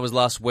against Toronto was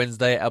last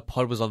Wednesday. Our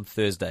pod was on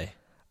Thursday.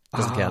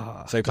 Doesn't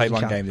count. So he played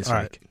 1 game this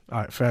week. All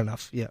right, fair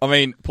enough. Yeah. I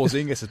mean,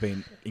 Porzingis has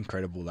been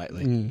incredible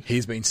lately.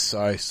 He's been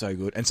so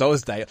good, and so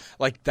is Davis.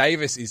 Like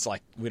Davis is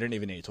like we don't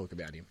even need to talk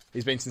about him.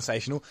 He's been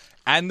sensational,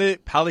 and the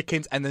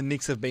Pelicans and the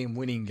Knicks have been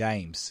winning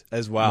games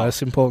as well.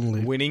 Most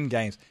importantly, winning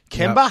games.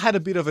 Kemba had a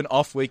bit of an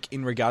off week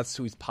in regards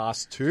to his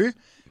past 2,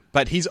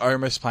 but he's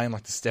almost playing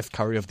like the Steph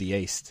Curry of the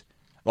East.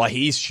 Like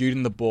he's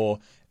shooting the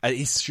ball,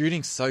 he's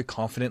shooting so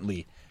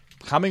confidently.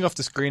 Coming off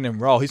the screen and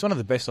roll, he's one of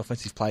the best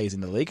offensive players in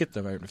the league at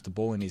the moment with the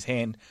ball in his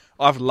hand.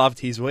 I've loved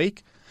his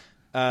week.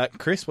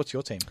 Chris, what's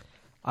your team?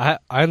 I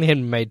only had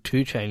made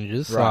 2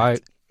 changes, right.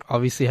 So I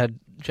obviously had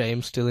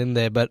James still in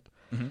there, but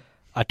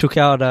I took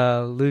out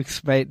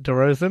Luke's mate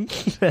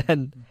DeRozan,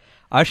 and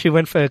I actually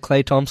went for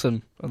Klay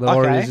Thompson of the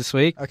Warriors this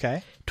week.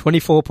 Okay.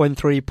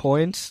 24.3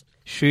 points,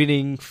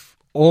 shooting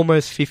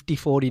almost 50,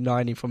 40,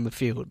 90 from the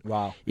field.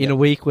 Wow. In a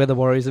week where the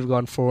Warriors have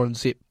gone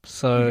 4-0.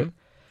 So...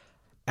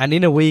 And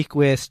in a week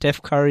where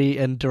Steph Curry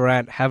and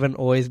Durant haven't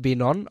always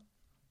been on,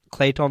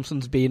 Klay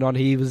Thompson's been on.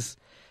 He was,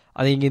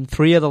 I think, in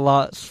 3 of the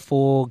last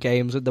 4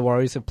 games that the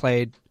Warriors have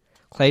played,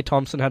 Klay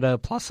Thompson had a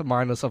plus or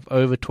minus of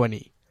over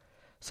 20.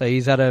 So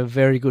he's had a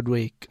very good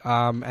week.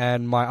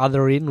 And my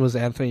other in was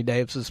Anthony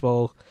Davis as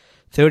well.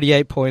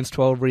 38 points,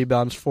 12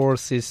 rebounds, 4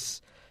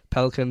 assists.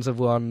 Pelicans have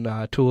won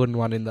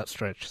 2-1 in that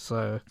stretch.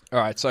 So all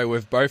right, so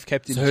we've both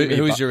kept in.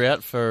 Who's your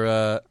out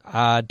for?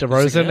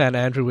 DeRozan and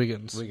Andrew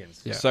Wiggins.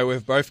 Yeah. So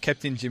we've both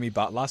kept in Jimmy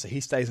Butler, so he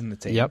stays in the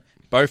team. Yep.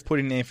 Both put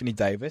in Anthony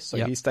Davis,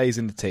 so he stays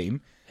in the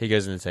team. He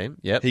goes in the team.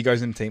 Yep. He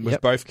goes in the team.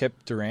 We've both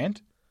kept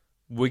Durant.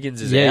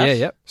 Wiggins is out.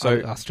 Yeah.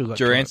 So I still got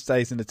Durant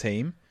stays in the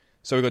team.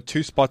 So we've got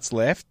 2 spots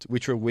left,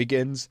 which are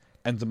Wiggins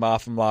and DeMar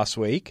from last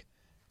week.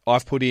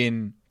 I've put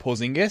in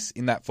Porzingis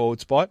in that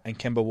forward spot and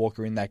Kemba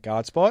Walker in that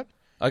guard spot.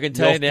 I can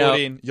tell you now.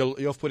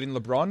 You've put in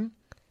LeBron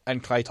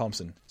and Klay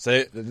Thompson.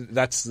 So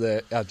that's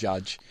our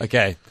judge.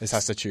 Okay. This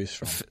has to choose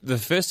from. The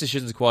first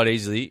decision is quite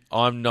easily.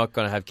 I'm not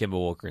going to have Kemba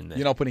Walker in there.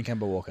 You're not putting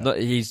Kemba Walker. No,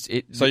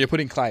 so you're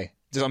putting Klay.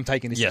 I'm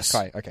taking this Yes. as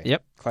Clay. Okay.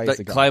 Yep. Clay's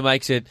the guy. Clay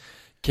makes it.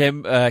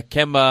 Kemba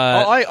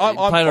I'm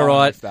playing fine all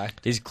right. with that.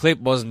 His clip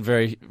wasn't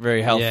very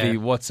healthy Yeah.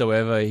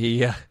 whatsoever.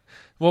 He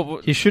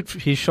He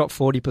shot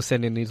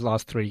 40% in his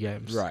last 3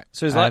 games. Right.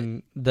 so he's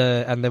And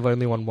they've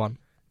only won 1.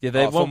 yeah,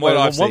 they from won what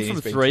I've one seen, from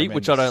he's been 3,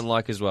 which I tremendous. don't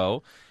like as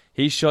well.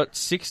 He shot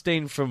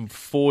 16 from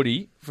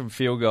 40 from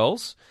field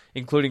goals,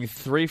 including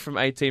 3 from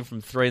 18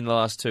 from 3 in the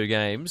last 2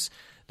 games.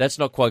 That's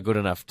not quite good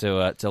enough to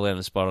land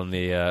a spot on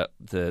the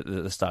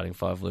starting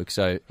 5, Luke.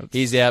 So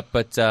he's out,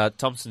 but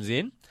Thompson's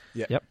in.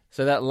 Yep.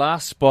 So that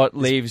last spot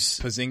leaves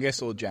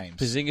Porzingis or James?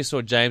 Porzingis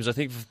or James. I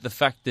think the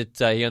fact that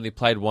he only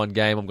played 1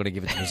 game, I'm going to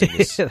give it to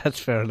Porzingis. That's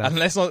fair enough.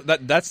 And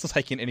that's not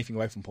taking anything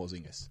away from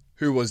Porzingis,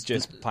 who was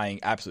just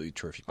playing absolutely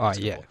terrific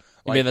basketball. yeah.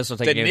 You mean that's not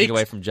taking the anything Knicks-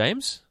 away from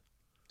James?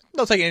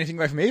 Not taking anything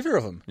away from either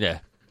of them. Yeah.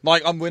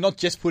 Like, we're not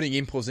just putting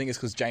in Porzingis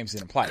because James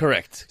didn't play.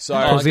 Correct. So,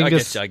 I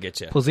Porzingis- get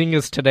you.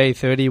 Porzingis today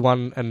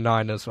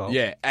 31-9 as well.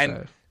 yeah, and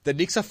So- the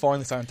Knicks are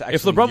finally starting to actually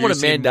If LeBron would have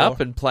use him manned more. up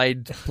and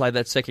played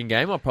that second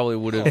game, I probably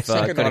would have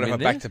Second got night him of in a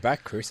there.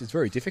 back-to-back, Chris, it's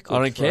very difficult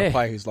I don't for care. a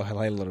player who's like a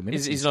little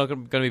minutes. He's not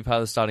going to be part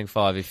of the starting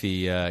 5 if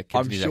he I'm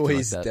continues sure acting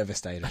he's like that.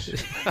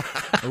 devastated.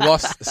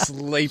 Lost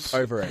sleep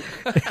over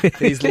it.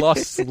 He's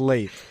lost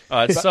sleep. All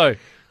right, so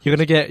You're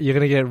gonna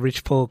get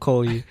Rich Paul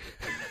call you.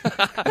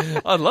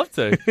 I'd love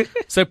to.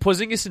 So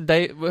Porzingis and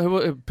Davis.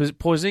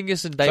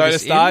 So the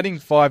starting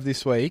 5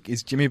 this week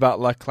is Jimmy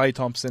Butler, Klay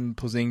Thompson,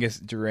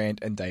 Porzingis, Durant,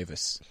 and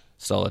Davis.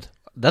 Solid.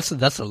 That's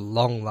a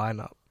long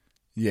lineup.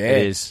 Yeah,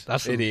 It is.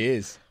 It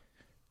is.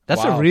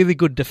 That's Wow. a really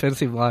good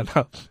defensive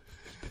lineup.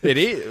 It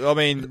is. I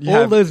mean, you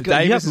All have those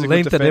guys, you Davis have is a good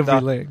length at every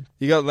defender. lane.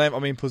 You got Lamb. I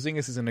mean,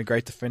 Porzingis isn't a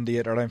great defender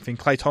yet. I don't think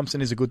Klay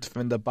Thompson is a good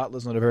defender.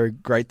 Butler's not a very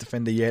great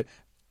defender yet.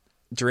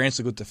 Durant's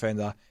a good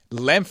defender.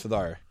 Length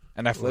though,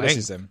 and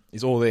athleticism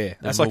is all there.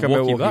 That's like a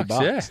Milwaukee Milwaukee Bucks,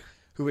 Bucks, yeah.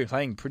 who've been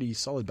playing pretty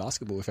solid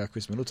basketball without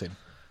Chris Middleton.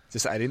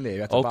 Just add in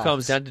there. All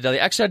comes down to Daly.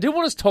 Actually, I do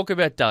want us to talk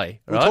about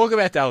Daly. We'll Right? talk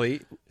about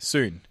Daly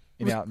soon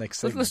in our next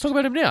segment. Let's talk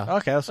about him now.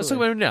 Okay, let's talk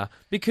about him now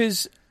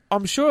because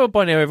I'm sure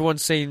by now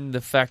everyone's seen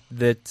the fact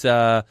that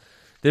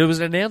there was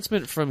an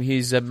announcement from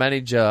his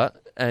manager,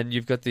 and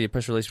you've got the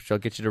press release, which I'll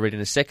get you to read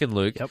in a second,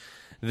 Luke. Yep.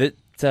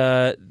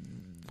 That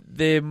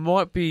there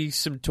might be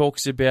some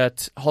talks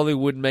about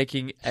Hollywood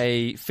making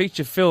a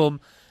feature film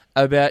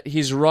about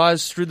his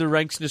rise through the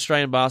ranks in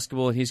Australian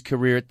basketball and his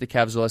career at the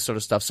Cavs, all that sort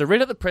of stuff. So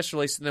read out the press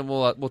release, and then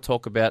we'll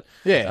talk about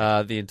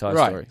the entire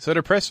story. So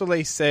the press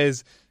release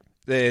says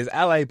there's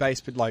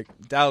LA-based, but like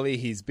Daly,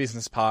 his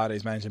business partner,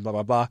 his manager, blah,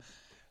 blah, blah,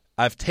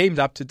 have teamed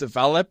up to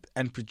develop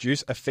and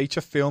produce a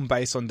feature film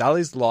based on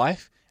Daly's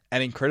life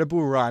and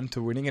incredible run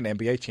to winning an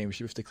NBA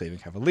championship with the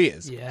Cleveland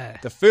Cavaliers. Yeah.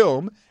 The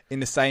film, in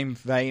the same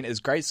vein as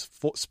great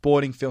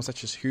sporting films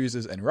such as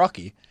Hoosiers and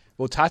Rocky,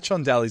 will touch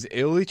on Daly's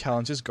early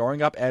challenges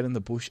growing up out in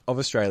the bush of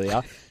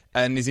Australia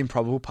and his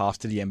improbable path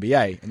to the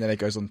NBA. And then it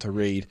goes on to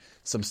read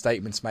some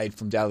statements made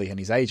from Daly and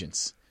his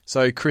agents.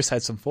 So Chris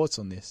had some thoughts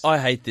on this. I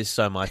hate this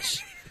so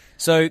much.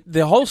 So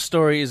the whole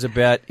story is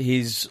about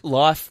his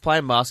life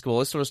playing basketball,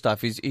 this sort of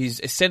stuff, his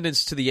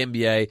ascendance to the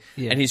NBA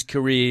and his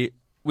career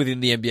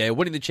within the NBA,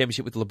 winning the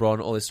championship with LeBron,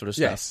 all this sort of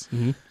stuff.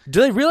 Yes.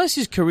 Do they realise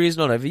his career's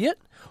not over yet?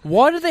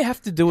 Why do they have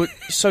to do it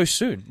so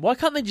soon? Why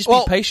can't they just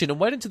be patient and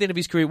wait until the end of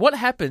his career? What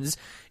happens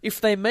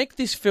if they make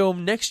this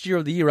film next year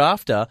or the year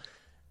after,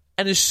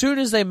 and as soon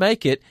as they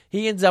make it,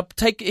 he ends up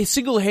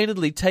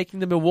single-handedly taking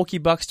the Milwaukee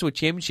Bucks to a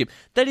championship?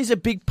 That is a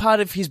big part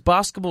of his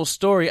basketball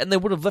story, and they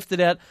would have left it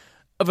out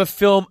of a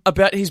film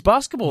about his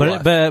basketball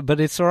life. But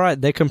it's all right.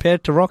 They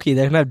compared to Rocky.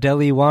 They can have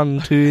Delhi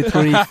 1, 2,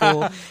 3,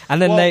 4,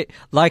 and then they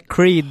like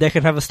Creed. They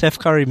can have a Steph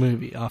Curry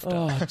movie after.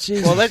 Oh,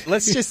 jeez. Well,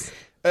 let's just...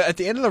 at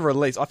the end of the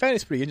release, I found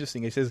this pretty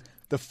interesting. It says,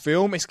 the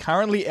film is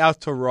currently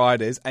out to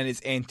writers and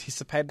is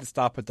anticipated to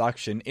start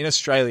production in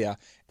Australia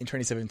in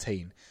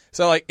 2017.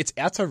 So, like, it's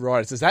out to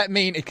writers. Does that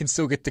mean it can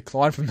still get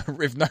declined from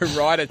if no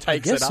writer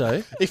takes it guess up?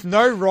 so. If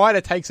no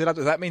writer takes it up,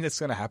 does that mean it's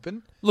going to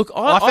happen? Look,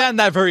 I found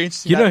that very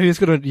interesting. You know who's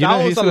gonna take That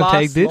this? was the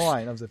last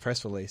line of the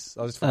press release.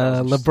 I just thought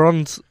that was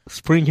LeBron's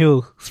Spring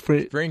Hill.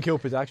 Spring Hill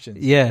Productions.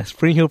 Yeah,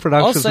 Spring Hill I'll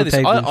Productions say will this.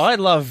 take this. I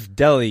love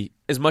Delhi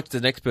as much as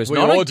the next person.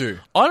 We all do.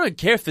 I don't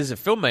care if there's a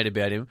film made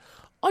about him.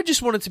 I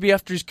just want it to be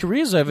after his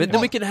career's over.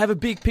 Then we can have a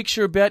big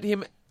picture about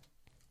him,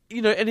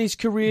 and his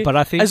career But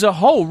I think- as a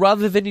whole,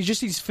 rather than just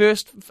his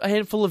first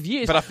handful of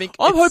years. But I think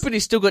I'm it's- hoping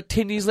he's still got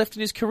 10 years left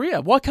in his career.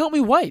 Why can't we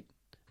wait?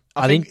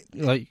 I think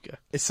like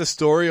it's the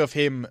story of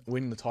him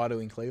winning the title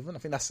in Cleveland. I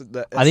think that's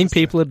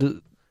people are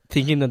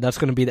thinking that that's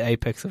going to be the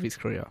apex of his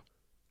career.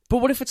 But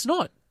what if it's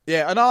not?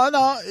 Yeah, I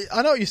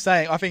know what you're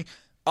saying. I think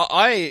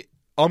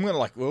I'm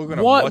gonna we're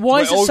gonna.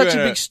 Why is it such a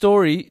big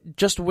story?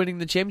 Just winning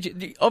the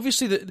championship.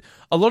 Obviously,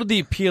 a lot of the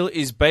appeal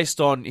is based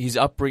on his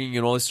upbringing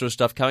and all this sort of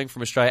stuff, coming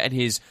from Australia and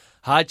his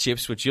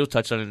hardships, which you'll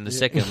touch on in a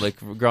second, like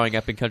growing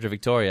up in country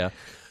Victoria.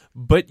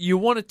 But you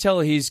want to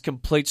tell his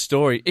complete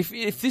story.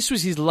 If this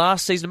was his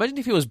last season, imagine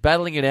if he was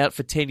battling it out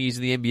for 10 years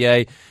in the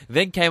NBA,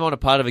 then came on a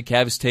part of a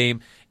Cavs team,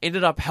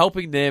 ended up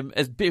helping them,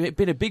 has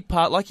been a big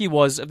part, like he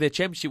was, of their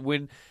championship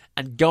win,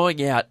 and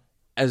going out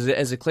as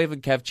a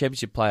Cleveland Cavs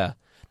championship player.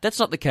 That's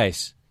not the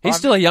case. He's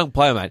still a young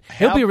player, mate.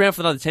 He'll be around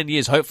for another 10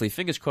 years, hopefully.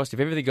 Fingers crossed, if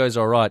everything goes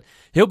all right.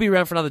 He'll be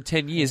around for another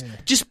 10 years.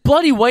 Just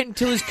bloody wait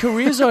until his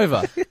career's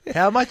over.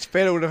 How much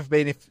better would it have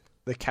been if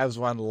the Cavs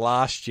won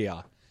last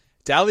year?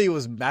 Daly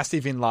was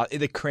massive in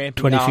the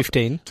cramping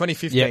 2015. up.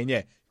 2015,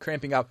 yeah.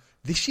 Cramping up.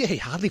 This year, he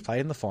hardly played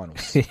in the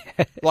finals.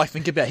 Like,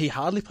 think about it. He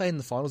hardly played in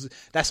the finals.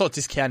 That's not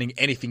discounting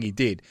anything he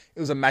did. It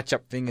was a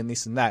matchup thing and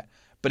this and that.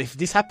 But if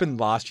this happened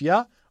last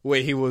year,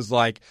 where he was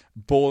like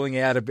balling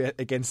out a bit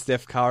against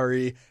Steph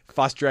Curry,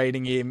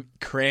 frustrating him,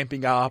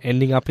 cramping up,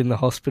 Ending up in the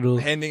hospital.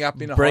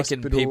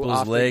 Breaking people's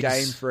after legs.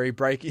 game 3,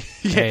 breaking,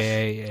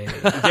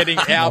 Yeah. getting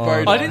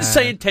elbowed. I didn't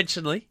say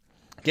intentionally.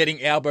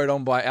 Getting elbowed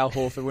on by Al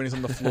Horford when he's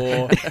on the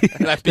floor.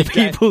 That The big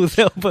game, people's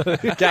elbow.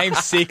 game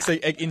 6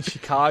 in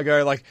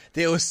Chicago. Like,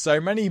 there were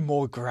so many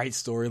more great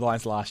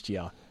storylines last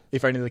year.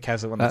 If only the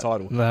Cavs had won the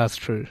title. No, that's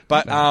true.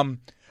 But no,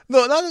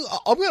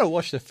 I'm going to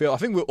watch the film. I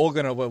think we're all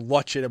going to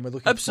watch it, and we're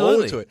looking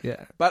forward to it.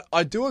 Yeah. But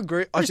I do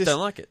agree. I just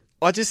don't like it.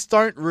 I just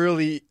don't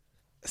really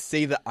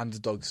see the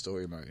underdog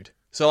story mode.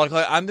 So, like,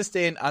 I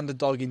understand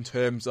underdog in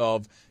terms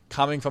of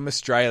coming from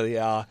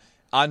Australia,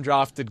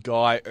 undrafted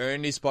guy,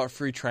 earned his spot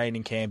through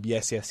training camp.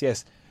 Yes.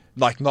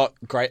 Like, not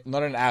great,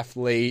 not an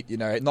athlete,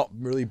 not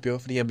really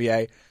built for the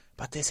NBA.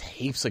 But there's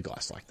heaps of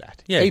guys like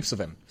that. Yeah. Heaps of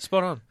them.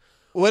 Spot on.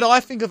 When I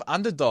think of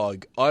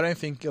underdog, I don't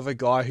think of a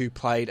guy who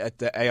played at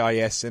the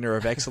AIS Center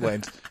of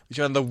Excellence, which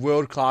are the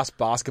world-class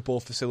basketball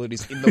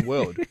facilities in the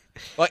world.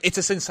 Like, it's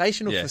a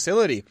sensational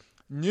facility.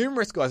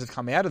 Numerous guys have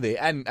come out of there,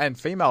 and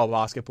female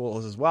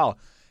basketballers as well.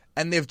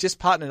 And they've just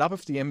partnered up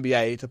with the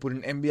NBA to put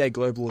an NBA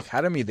Global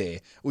Academy there,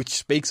 which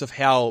speaks of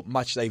how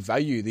much they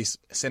value this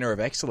Center of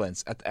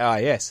Excellence at the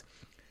AIS.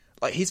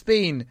 Like, he's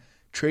been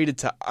treated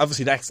to...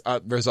 Obviously, that's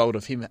a result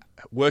of him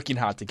working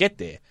hard to get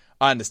there.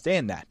 I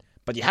understand that.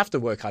 But you have to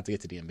work hard to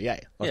get to the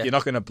NBA. Like, you're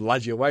not going to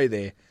bludge your way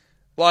there.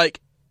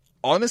 Like,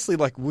 honestly,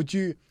 like, would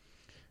you...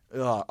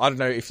 I don't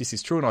know if this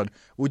is true or not.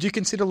 Would you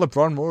consider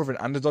LeBron more of an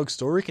underdog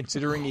story,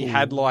 considering he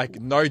had,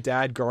 like, no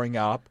dad growing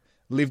up,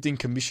 lived in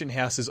commission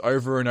houses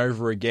over and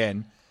over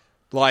again?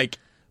 Like...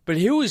 But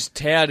he was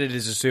touted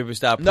as a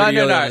superstar pretty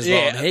early on as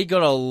well. And he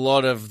got a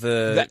lot of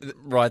the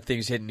right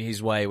things heading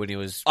his way when he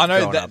was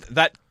growing up.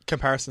 That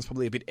comparison's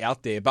probably a bit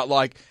out there, but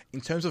like in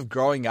terms of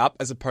growing up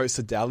as opposed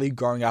to Daly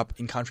growing up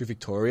in country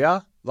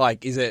Victoria,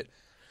 like is it?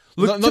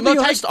 Look, to be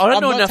honest, I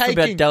don't know enough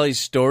about Daly's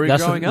story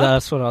growing up.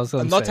 That's what I was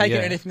going to say. I'm not taking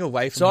anything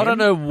away from him. So I don't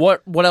know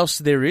what else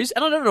there is,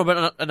 and I don't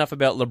know enough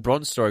about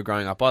LeBron's story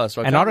growing up either.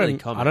 So I can't really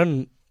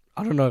comment.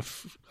 I don't know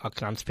if I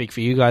can't speak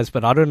for you guys,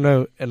 but I don't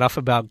know enough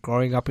about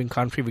growing up in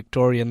country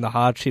Victoria and the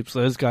hardships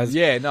those guys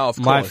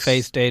might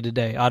face day to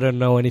day. I don't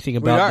know anything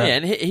about that. Yeah,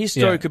 and his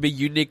story could be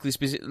uniquely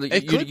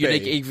specific,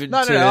 unique even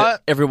to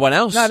everyone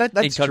else that's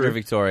in country true.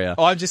 Victoria.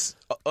 I'm just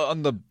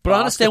on the but I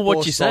understand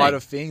what you're side saying.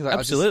 of things. Like,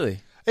 Absolutely.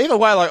 Either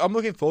way, like I'm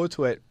looking forward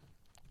to it.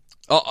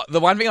 The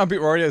one thing I'm a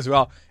bit worried as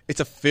well,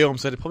 it's a film,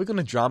 so they're probably going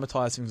to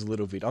dramatise things a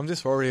little bit. I'm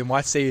just worried we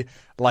might see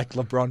like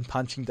LeBron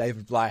punching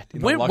David Blatt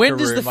in the locker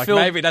room. Like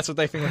maybe that's what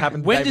they think will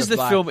happen. When does the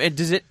film end?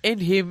 Does it end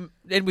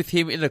with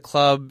him in a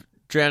club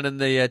drowning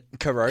the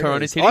Corona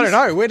titties? I don't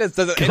know. When does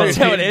it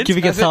end?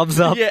 Giving a thumbs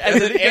up. Yeah, and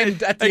does it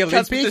end at the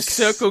Olympics? The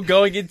circle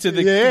going into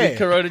the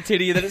Corona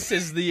titty, and then it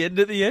says the end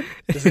at the end.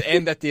 Does it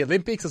end at the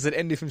Olympics? Does it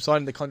end with him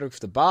signing the contract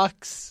with the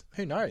Bucks?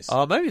 Who knows?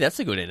 Oh, maybe that's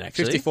a good end.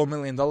 Actually, $54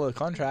 million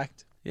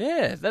contract.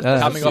 Yeah, that's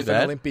coming off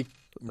an Olympic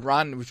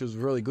run, which was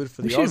really good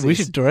for the Aussies. We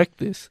should direct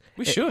this.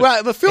 We should.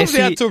 Well, the film's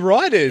out to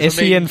writers.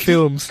 SEN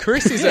Films.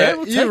 Chris is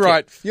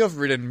you've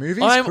written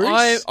movies,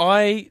 Chris.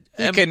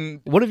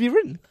 What have you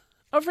written?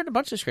 I've written a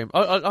bunch of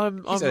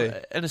screenplays. I'm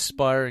an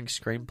aspiring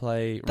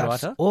screenplay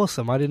writer. That's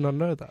awesome. I did not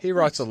know that. He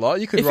writes a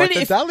lot. You could write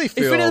the Daly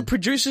film. If any of the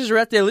producers are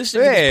out there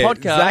listening to this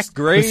podcast, Zach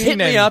Green hit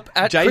me up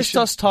at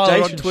Christos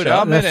Tyler on Twitter.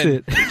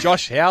 And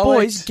Josh Howlett.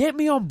 Boys, get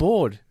me on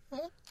board.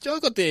 I've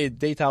got their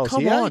details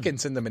Come here. on. You can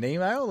send them an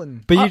email.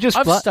 But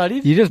I've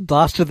studied. You just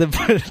blasted them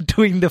for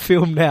doing the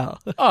film now.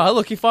 Oh,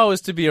 look, if I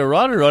was to be a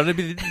writer on it,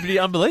 it'd be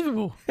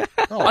unbelievable.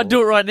 I'd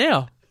do it right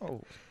now.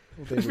 Well,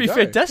 it'd be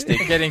fantastic.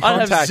 Get in I'd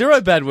contact have zero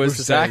bad words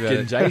to Zach say about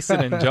and Jason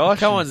and Josh.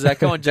 Come on, Zach.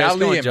 Come on, Jason.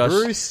 Come on, and Josh.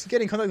 Bruce.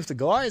 Get in contact with the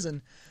guys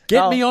and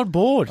get me on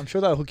board. I'm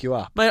sure they'll hook you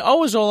up. Mate, I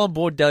was all on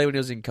board Daly when he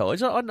was in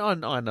college. I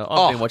know.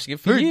 I've been watching him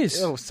for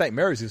years. St.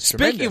 Mary's is Speaking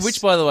tremendous. of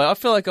which, by the way, I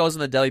feel like I was on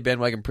the Daly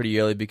bandwagon pretty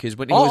early because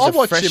when he was I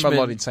a freshman... watched him a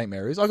lot in St.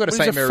 Mary's. I got a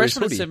St. Mary's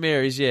freshman hoodie. at St.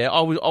 Mary's, yeah.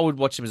 I would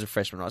watch him as a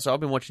freshman, right? So I've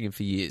been watching him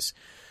for years.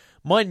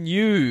 My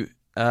new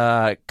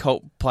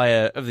cult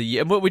player of the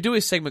year... And we do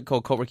a segment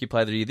called Cult Rookie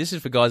Player of the Year. This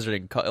is for guys that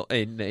are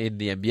in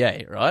the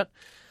NBA, right?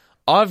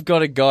 I've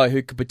got a guy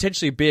who could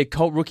potentially be a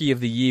Cult Rookie of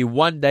the Year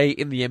one day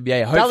in the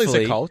NBA, hopefully.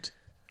 Daly's a cult.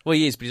 Well,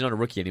 he is, but he's not a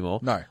rookie anymore.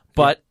 No.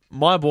 But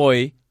my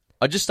boy,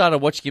 I just started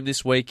watching him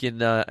this week in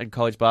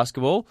college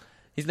basketball.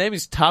 His name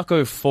is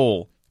Taco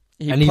Fall.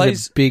 He's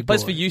a big boy.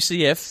 Plays for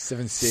UCF.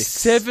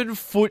 7'6".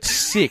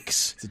 7'6".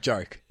 It's a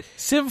joke.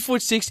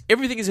 7'6".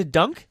 Everything is a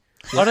dunk.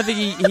 I don't think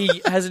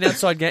he has an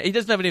outside game. He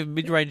doesn't have any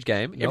mid-range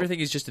game.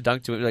 Everything is just a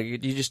dunk to him. Like you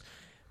just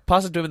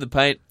pass it to him in the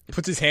paint,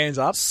 Puts his hands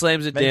up.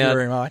 slams it Thank you down,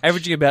 very much.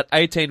 averaging about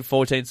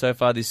 18-14 so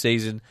far this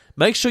season.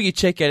 Make sure you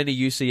check out any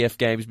UCF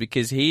games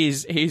because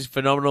he's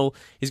phenomenal.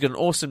 He's got an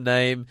awesome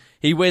name.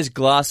 He wears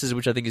glasses,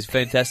 which I think is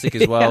fantastic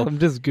as well. I'm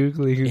just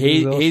Googling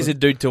him. He's a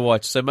dude to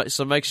watch. So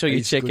make sure you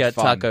He's check good out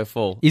fun. Taco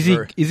Fall. Is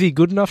he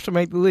good enough to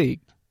make the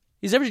league?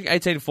 He's averaging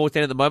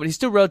 18-14 at the moment. He's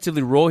still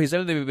relatively raw. He's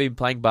only been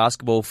playing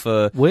basketball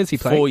for Where's he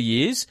 4 playing?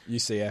 years.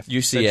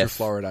 UCF. Central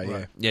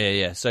Florida, yeah.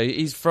 Yeah. So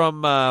he's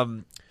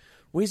from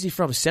where's he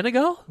from?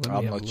 Senegal?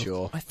 I'm not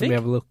sure. I Let me think.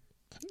 have a look.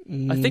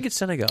 I think it's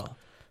Senegal.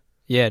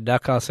 Yeah,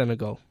 Dakar,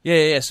 Senegal.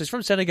 Yeah. So he's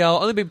from Senegal.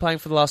 Only been playing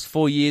for the last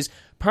 4 years.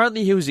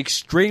 Apparently, he was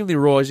extremely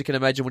raw, as you can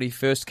imagine, when he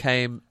first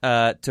came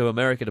to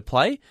America to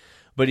play.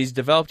 But he's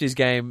developed his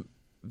game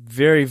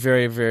very,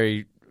 very,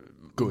 very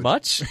good.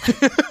 Much.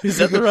 Is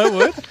that the right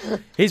word?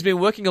 He's been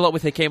working a lot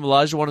with Hakeem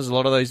Olajuwon, as a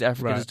lot of those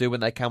Africans do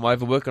when they come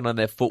over, working on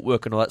their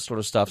footwork and all that sort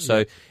of stuff.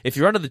 So if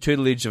you're under the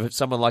tutelage of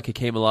someone like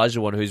Hakeem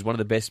Olajuwon, who's one of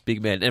the best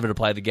big men ever to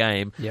play the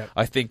game,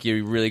 I think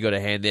you really got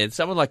a hand there. And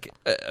someone like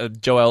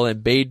Joel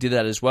Embiid did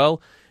that as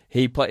well.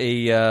 He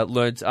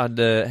learned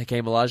under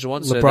Hakeem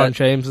Olajuwon. LeBron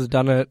James has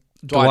done it.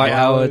 Dwight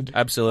Howard.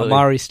 Absolutely.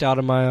 Amari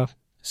Stoudemire.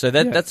 So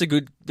that's a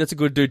good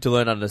dude to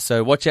learn under.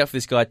 So watch out for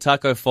this guy,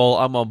 Taco Fall.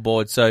 I'm on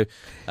board. So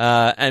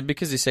and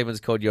because this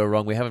segment's called You're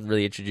Wrong, we haven't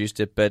really introduced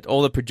it, but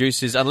all the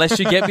producers, unless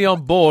you get me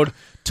on board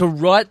to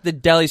write the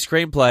Daily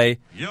screenplay,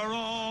 You're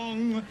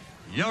wrong.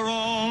 You're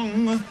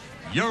wrong.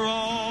 You're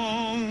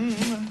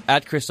wrong.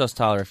 at Christos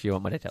Tyler if you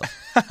want my details.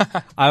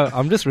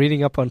 I'm just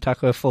reading up on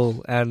Taco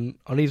Fall, and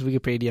on his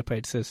Wikipedia page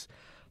it says,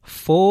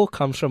 Fall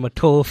comes from a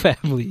tall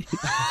family.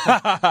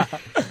 I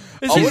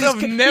would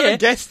have never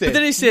guessed it. But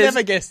then he says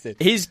never guessed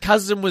it. His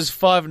cousin was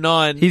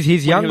 5'9".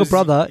 His younger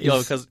brother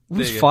was there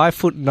you go.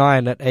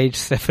 5'9" at age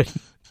 7.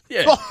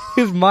 Yeah.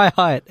 He was my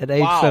height at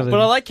age 7. But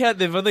I like how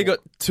they've only got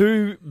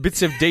two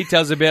bits of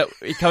details about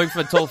coming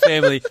from a tall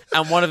family,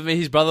 and one of them,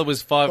 his brother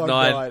was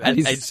 5'9" at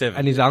age 7.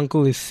 And his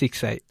uncle is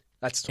 6'8".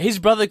 That's His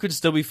brother could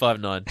still be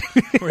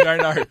 5'9". we don't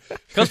know.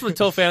 Comes from a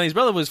tall family. His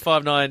brother was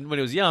 5'9" when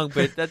he was young,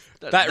 but that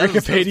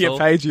Wikipedia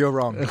page, you're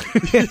wrong.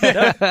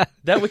 That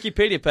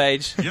Wikipedia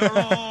page. You're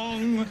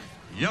wrong.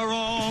 You're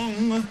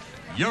wrong.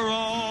 You're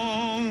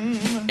wrong.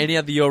 Any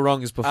other You're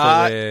Wrongs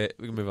before we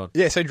can move on?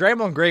 Yeah, so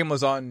Draymond Green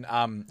was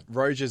on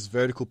Roger's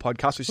Vertical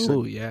podcast, which is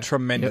a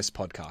tremendous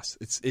podcast.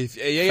 It's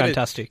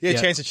Fantastic. You get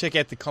a chance to check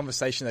out the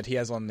conversation that he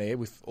has on there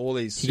with all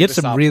these. He gets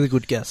some superstars. really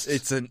good guests.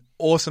 It's an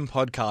awesome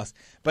podcast.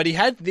 But he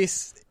had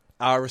this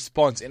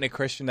response in a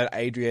question that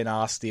Adrian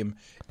asked him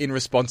in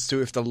response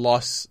to if the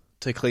loss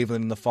to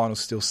Cleveland in the finals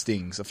still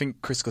stings. I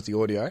think Chris got the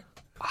audio.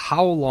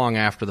 How long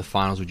after the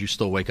finals would you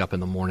still wake up in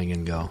the morning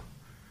and go,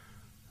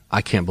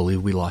 I can't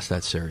believe we lost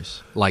that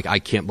series. Like, I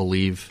can't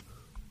believe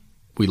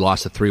we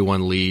lost a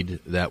 3-1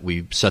 lead, that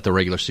we set the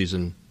regular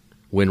season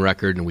win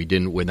record and we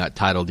didn't win that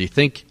title. Do you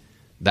think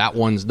that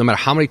one's, no matter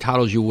how many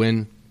titles you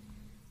win,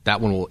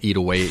 that one will eat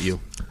away at you?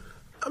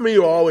 I mean,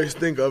 you always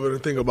think of it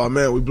and think about,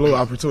 man, we blew an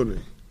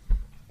opportunity.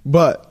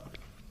 But,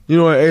 you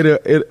know,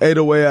 it ate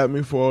away at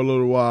me for a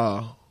little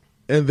while.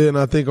 And then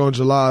I think on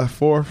July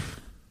 4th,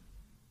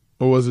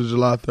 or was it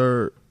July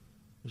 3rd? It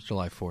was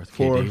July 4th.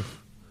 4th. KD.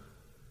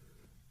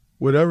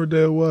 Whatever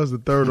day it was, the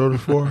 3rd or the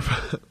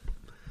 4th.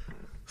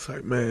 It's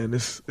like, man, it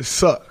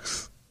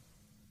sucks.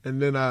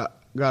 And then I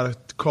got a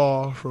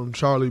call from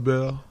Charlie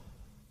Bell.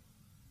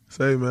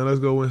 Say, man, let's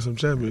go win some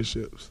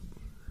championships.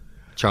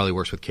 Charlie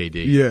works with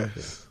KD.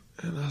 Yes.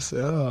 Yeah. And I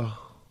said, oh.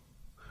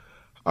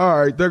 All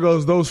right, there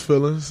goes those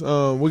feelings.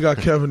 We got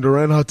Kevin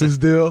Durant out this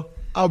deal.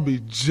 I'll be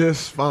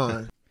just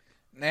fine.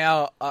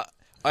 Now, I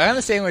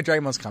understand where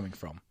Draymond's coming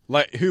from.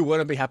 Like, who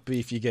wouldn't be happy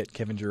if you get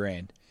Kevin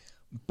Durant?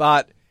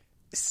 But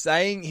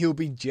saying he'll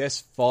be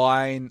just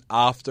fine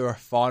after a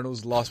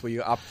finals loss where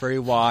you're up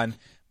 3-1,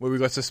 where we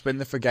got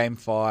suspended for Game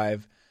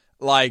 5,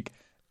 like,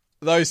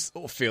 those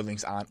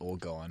feelings aren't all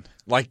gone.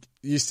 Like,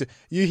 you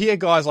hear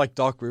guys like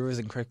Doc Rivers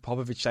and Craig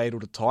Popovich say it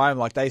all the time.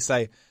 Like, they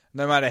say,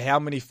 no matter how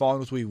many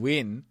finals we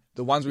win,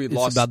 the ones we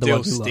lost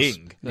still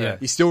sting. Yeah.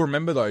 You still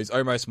remember those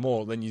almost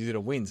more than you did the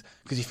wins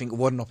because you think,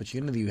 what an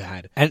opportunity you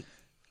had. And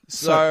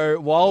Chris, I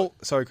know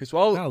what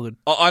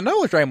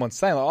Draymond's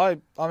saying. Like,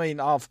 I mean,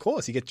 of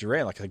course, you get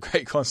Durant, like a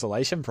great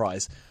consolation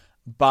prize,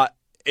 but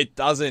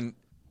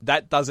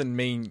that doesn't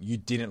mean you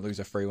didn't lose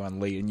a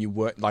 3-1 lead and you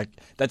weren't, like,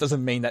 that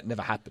doesn't mean that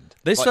never happened.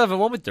 They still haven't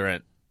won with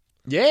Durant.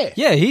 Yeah.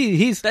 yeah,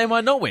 they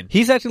might not win.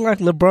 He's acting like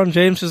LeBron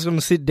James is going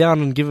to sit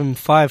down and give him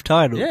 5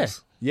 titles. Yeah.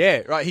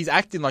 Yeah, right. He's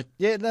acting like,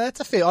 that's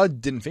a fair. I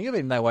didn't think of it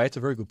in that way. It's a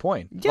very good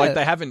point. Yeah. Like,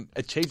 they haven't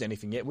achieved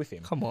anything yet with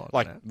him. Come on,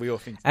 like man. we all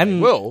think And- they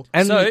will.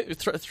 and- So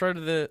throw to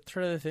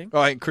the thing. All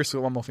right, Chris,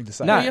 got one more thing to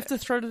say. No. You have to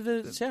throw to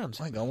the sound.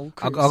 Hang on, we'll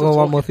I'll got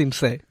one more thing to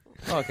say.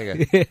 Oh,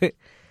 okay,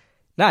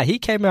 go. He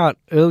came out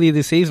earlier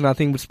this season, I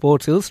think, with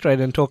Sports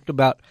Illustrated and talked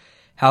about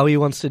how he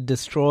wants to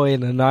destroy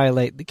and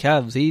annihilate the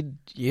Cavs.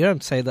 You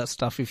don't say that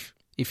stuff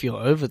if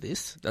you're over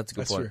this. That's a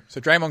good That's point. true.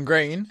 So Draymond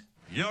Green.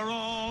 You're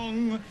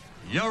wrong.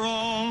 You're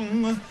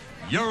wrong.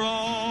 You're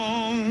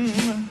wrong.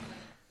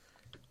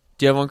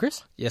 Do you have one,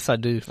 Chris? Yes, I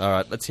do. All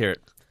right, let's hear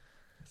it.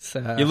 So,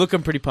 You're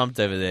looking pretty pumped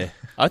over there.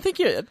 I think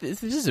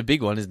this is a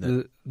big one, isn't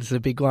it? This is a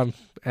big one.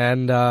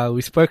 And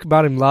we spoke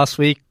about him last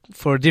week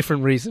for a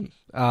different reason.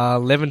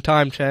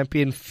 11-time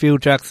champion Phil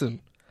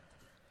Jackson.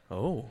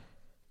 Oh.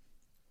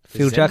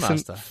 Phil Jackson.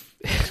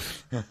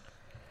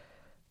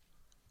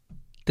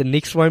 The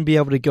Knicks won't be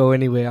able to go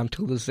anywhere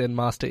until the Zen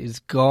Master is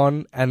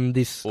gone, and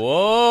this.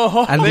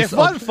 Whoa! And They've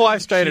won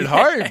 5 straight at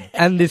home.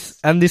 And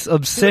this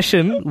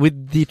obsession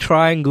with the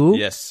triangle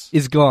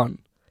is gone.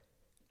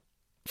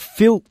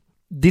 Phil,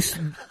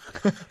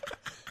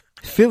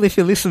 Phil, if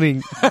you're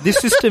listening, this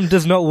system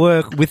does not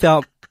work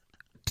without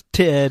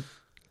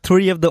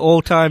 3 of the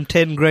all-time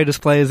 10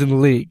 greatest players in the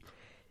league.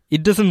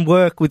 It doesn't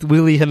work with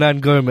Willie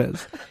Hernan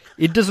Gomez.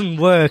 It doesn't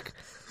work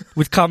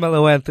with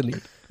Carmelo Anthony.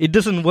 It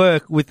doesn't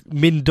work with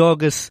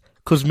Mindaugas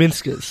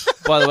Kuzminskas.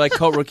 By the way,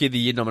 Colt Rookie of the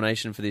Year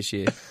nomination for this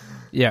year.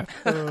 Yeah.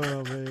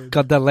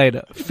 Got that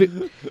later.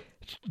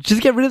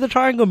 Just get rid of the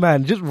triangle,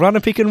 man. Just run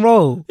a pick and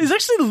roll. He's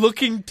actually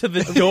looking to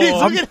the door.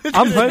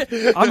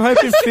 I'm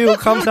hoping Phil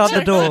comes out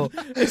the door.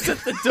 He's at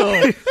the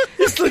door.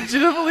 He's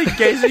legitimately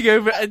gazing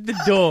over at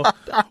the door.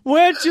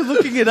 Why aren't you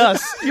looking at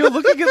us? You're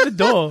looking at the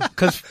door.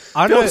 Because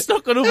I know Phil's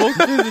not going to walk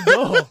through the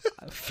door.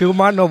 Phil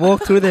might not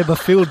walk through there, but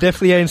Phil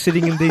definitely ain't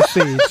sitting in these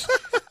seats.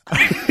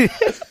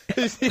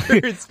 He's here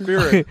in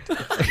spirit.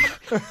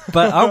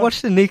 But I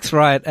watched the Knicks,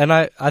 right, and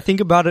I think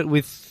about it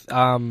with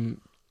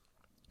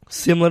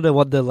similar to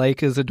what the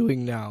Lakers are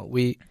doing now.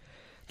 The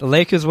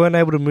Lakers weren't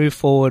able to move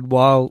forward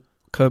while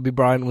Kobe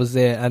Bryant was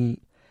there, and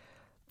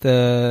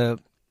the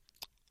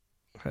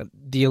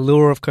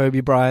allure of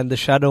Kobe Bryant, the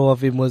shadow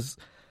of him was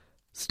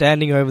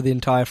standing over the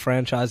entire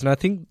franchise. And I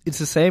think it's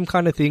the same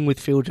kind of thing with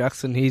Phil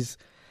Jackson. He's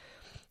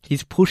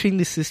pushing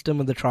the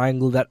system of the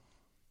triangle that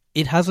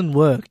it hasn't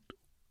worked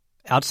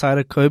outside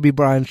of Kobe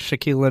Bryant,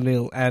 Shaquille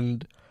O'Neal,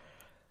 and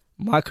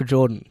Michael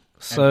Jordan.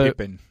 So, and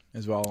Pippen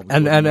as well.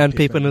 And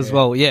Pippen as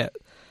well, yeah.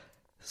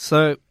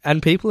 So,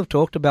 and people have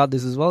talked about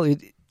this as well.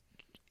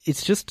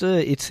 It's just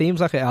it seems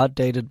like an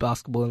outdated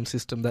basketballing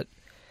system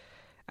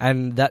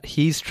that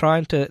he's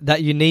trying to,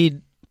 that you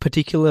need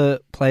particular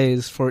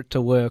players for it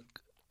to work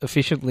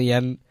efficiently.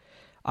 And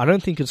I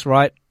don't think it's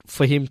right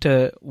for him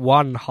to,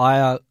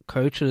 hire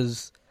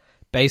coaches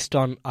based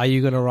on, are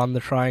you going to run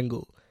the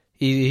triangle?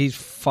 He's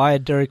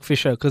fired Derek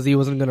Fisher because he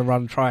wasn't going to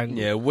run triangle.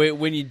 Yeah,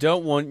 when you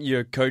don't want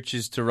your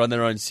coaches to run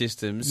their own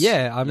systems,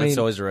 that's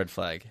always a red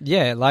flag.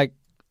 Yeah, like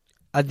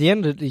at the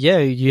end of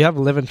you have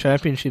 11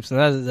 championships,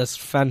 and that's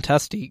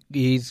fantastic.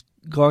 He's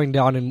going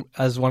down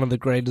as one of the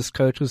greatest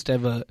coaches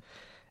to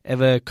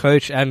ever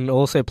coach, and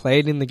also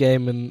played in the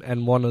game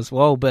and won as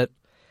well. But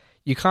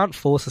you can't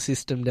force a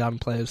system down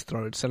players'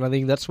 throats, and I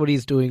think that's what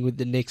he's doing with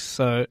the Knicks.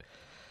 So,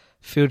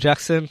 Phil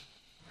Jackson,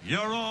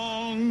 You're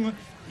wrong.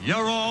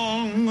 You're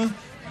wrong.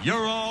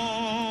 You're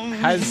wrong.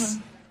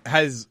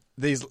 Has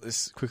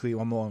these quickly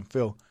one more on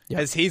Phil? Yep.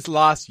 Has his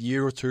last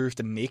year or two with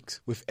the Knicks,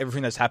 with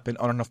everything that's happened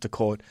on and off the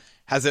court,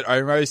 has it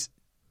almost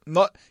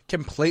not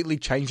completely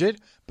changed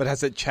it, but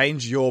has it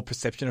changed your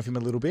perception of him a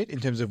little bit in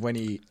terms of when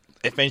he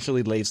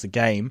eventually leaves the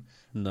game?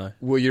 No.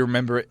 Will you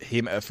remember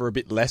him for a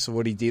bit less of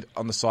what he did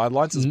on the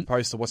sidelines as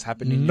opposed to what's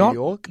happened in New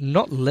York?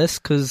 Not less,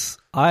 because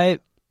I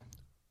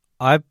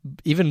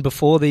even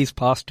before these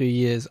past 2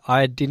 years,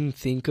 I didn't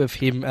think of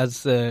him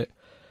as the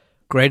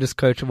greatest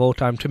coach of all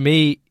time. To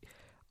me,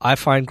 I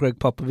find Greg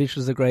Popovich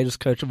as the greatest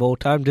coach of all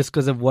time just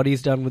because of what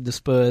he's done with the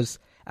Spurs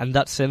and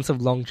that sense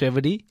of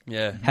longevity.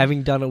 Yeah.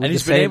 Having done it with and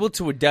he's the been same, able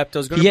to adapt. I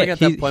was going to bring up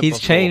that point he's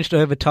before. changed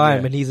over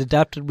time and he's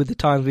adapted with the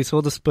times. We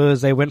saw the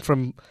Spurs, they went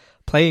from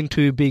playing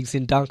two bigs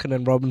in Duncan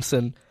and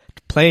Robinson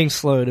to playing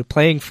slow to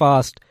playing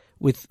fast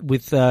with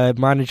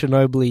Manu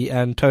Ginobili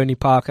and Tony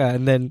Parker,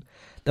 and then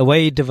the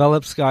way he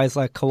develops guys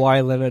like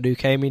Kawhi Leonard, who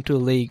came into a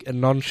league a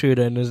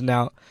non-shooter and is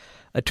now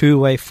a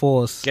two-way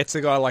force. Gets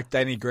a guy like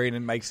Danny Green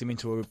and makes him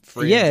into a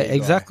free. Yeah,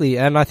 exactly.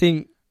 And I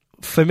think,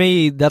 for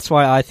me, that's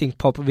why I think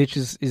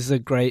Popovich is a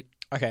great...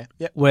 Okay,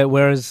 yep.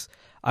 Whereas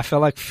I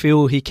felt like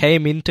Phil,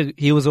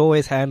 he was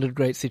always handed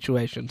great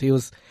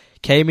situations.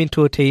 Came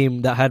into a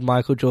team that had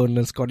Michael Jordan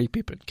and Scottie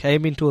Pippen.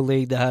 Came into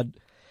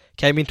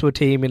a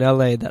team in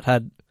LA that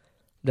had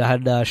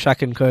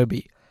Shaq and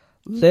Kobe.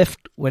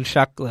 Left when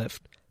Shaq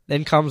left.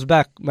 Then comes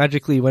back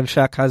magically when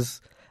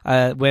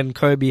when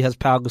Kobe has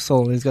Pau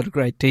Gasol and he's got a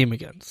great team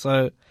again.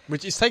 So,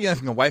 which is taking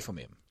nothing away from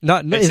him.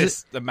 No, it's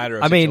just a matter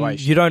of situation. I mean,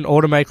 you don't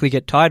automatically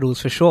get titles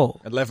for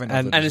sure. 11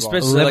 and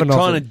especially like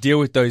trying to deal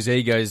with those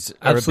egos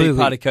are a big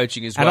part of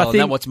coaching as well.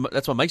 And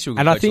that's what makes you a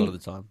good coach a lot of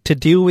the time. To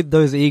deal with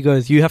those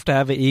egos, you have to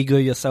have an ego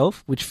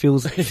yourself, which Phil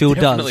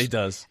definitely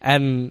does.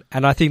 And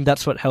I think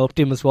that's what helped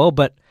him as well.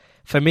 But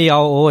for me,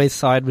 I'll always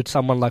side with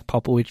someone like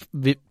Popovich.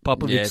 The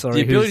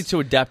ability to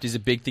adapt is a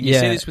big thing. You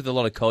see this with a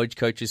lot of college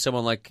coaches.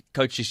 Someone like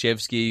Coach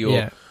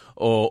Krzyzewski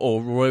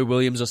or Roy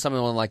Williams or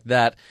someone like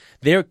that.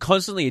 They're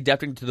constantly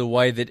adapting to the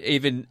way that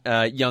even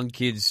young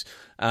kids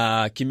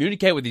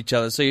communicate with each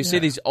other. So you see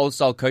these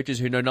old-style coaches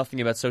who know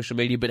nothing about social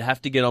media but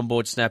have to get on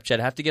board Snapchat,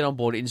 have to get on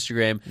board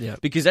Instagram,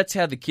 because that's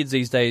how the kids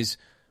these days...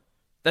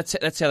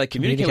 That's how they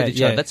communicate with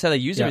each other. That's how they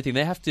use everything.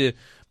 They have to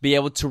be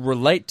able to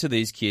relate to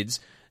these kids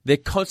they're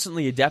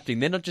constantly adapting.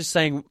 They're not just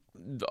saying,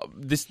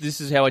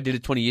 this is how I did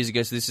it 20 years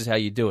ago, so this is how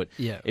you do it.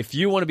 Yeah. If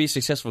you want to be a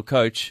successful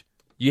coach,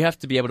 you have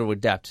to be able to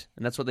adapt.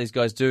 And that's what these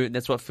guys do, and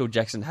that's what Phil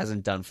Jackson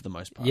hasn't done for the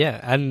most part. Yeah,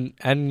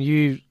 and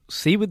you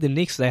see with the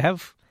Knicks,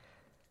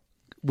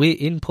 we're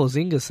in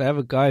Porzingis, they have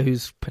a guy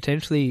who's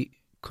potentially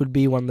could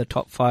be one of the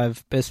top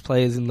 5 best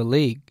players in the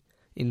league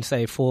in,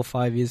 say, 4 or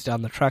 5 years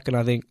down the track. And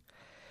I think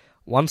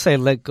once they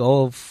let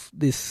go of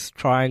this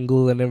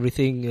triangle and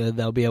everything,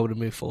 they'll be able to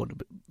move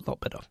forward a lot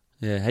better.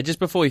 Yeah. Hey, just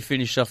before we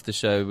finish off the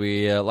show,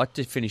 we like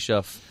to finish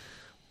off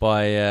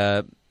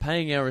by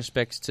paying our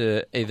respects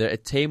to either a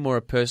team or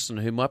a person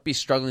who might be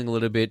struggling a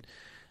little bit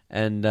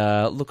and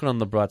looking on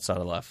the bright side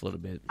of life a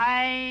little bit.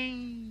 I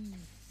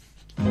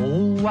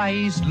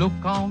always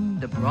look on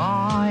the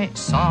bright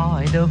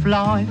side of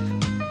life.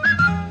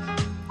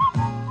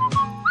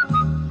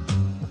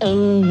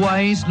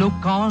 Always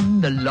look on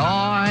the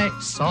light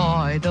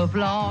side of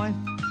life.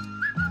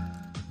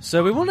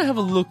 So we want to have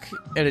a look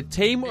at a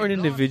team or an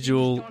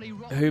individual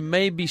who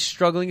may be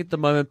struggling at the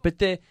moment, but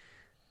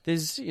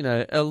there's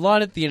a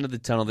light at the end of the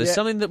tunnel. There's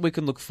something that we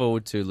can look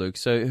forward to, Luke.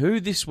 So who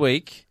this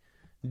week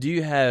do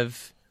you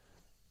have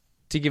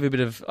to give a bit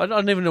of... I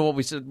don't even know what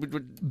we said.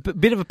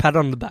 Bit of a pat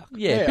on the back.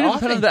 Yeah, a bit of a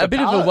pat on the back. A bit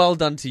of a well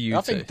done to you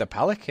I two. think the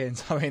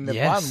Pelicans, I mean, they've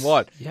Yes. won,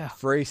 what? Yeah.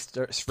 Three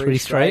Three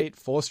straight,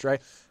 4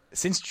 straight.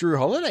 Since Drew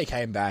Holiday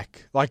came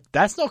back. Like,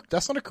 that's not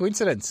a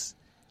coincidence.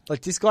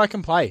 Like, this guy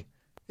can play.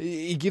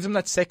 He gives them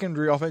that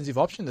secondary offensive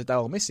option that they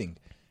were missing.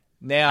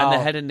 Now, And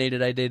they hadn't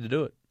needed AD to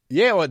do it.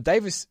 Yeah, well,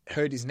 Davis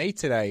hurt his knee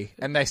today,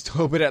 and they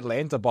still beat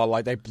Atlanta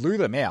by, they blew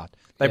them out.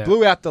 They Yeah.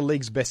 blew out the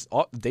league's best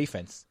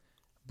defense.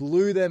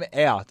 Blew them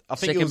out. I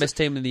think Second best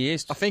team in the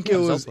East. I think it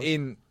was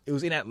in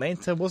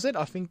Atlanta, was it?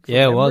 I think. from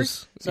Yeah, it memory.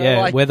 was.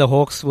 So, where the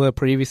Hawks were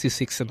previously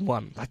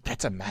 6-1. Like,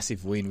 that's a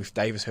massive win with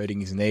Davis hurting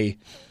his knee.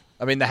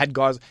 I mean, they had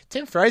guys...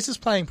 Tim Fraser's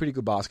playing pretty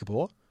good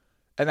basketball.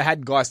 And they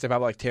had guys step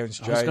up like Terrence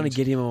Jones. I was going to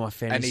get him on my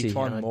fantasy,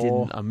 Antoine and I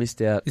Moore. didn't. I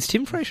missed out. Is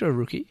Tim Fraser a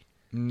rookie?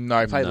 No,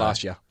 he played No.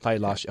 last year. I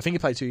think he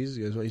played 2 years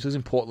ago as well. He was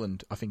in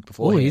Portland, I think,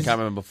 before. Oh, I he's can't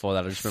remember before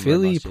that. I just remember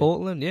Philly, last year.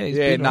 Portland. Yeah,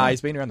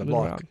 he's been around the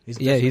block. He's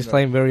definitely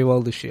playing very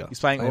well this year. He's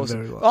playing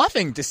awesome. very well. Well, I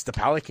think just the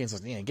Pelicans,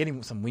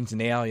 getting some wins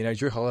now.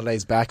 Drew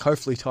Holiday's back.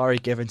 Hopefully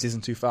Tyreek Evans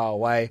isn't too far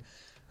away.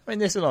 I mean,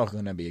 they're still not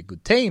going to be a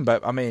good team,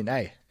 but I mean,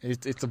 hey,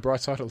 it's the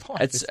bright side of life.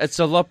 It's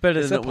a lot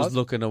better than a it was puzzle.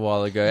 looking a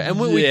while ago. And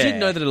we Yeah. did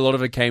know that a lot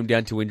of it came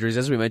down to injuries.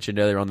 As we mentioned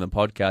earlier on the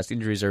podcast,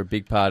 injuries are a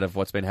big part of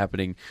what's been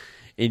happening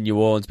in New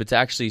Orleans. But to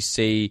actually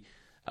see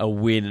a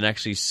win and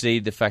actually see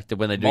the fact that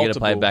when they do get a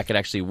play back, it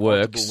actually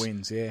works, Multiple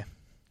wins, yeah.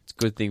 it's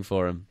a good thing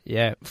for them.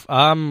 Yeah.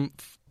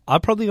 I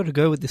probably got to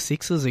go with the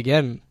Sixers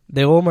again.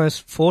 They're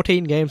almost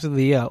 14 games of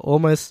the year,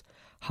 almost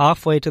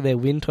halfway to their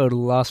win total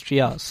last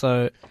year.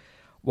 So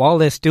while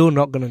they're still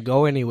not going to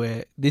go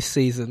anywhere this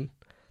season,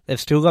 they've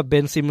still got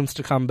Ben Simmons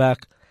to come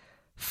back.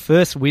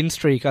 First win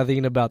streak, I think,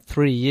 in about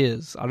 3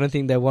 years. I don't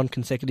think they won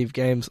consecutive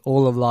games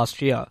all of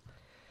last year.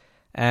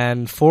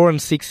 And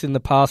 4-6 in the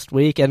past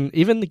week. And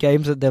even the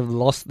games that they've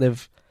lost,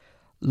 they've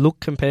looked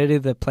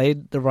competitive. They've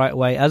played the right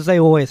way, as they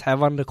always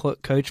have under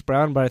Coach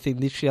Brown. But I think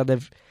this year,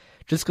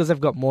 just because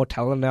they've got more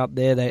talent out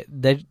there,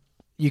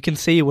 you can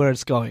see where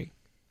it's going.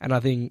 And I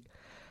think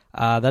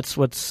that's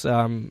what's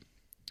can't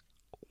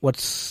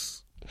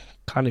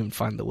even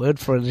find the word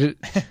for it.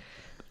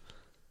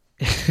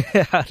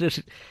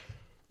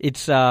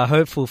 It's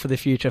hopeful for the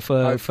future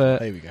There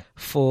we go.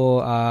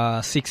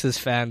 for Sixers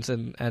fans,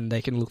 and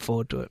they can look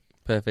forward to it.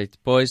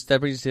 Perfect. Boys, that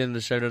brings us to the end of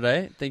the show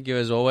today. Thank you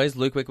as always.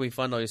 Luke, where can we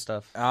find all your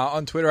stuff?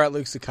 On Twitter at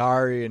Luke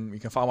Sakari, and you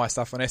can find my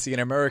stuff on SEN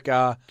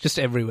America. Just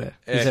everywhere.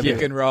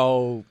 Pick and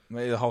roll,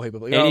 a whole heap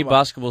of... Any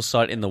basketball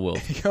site in the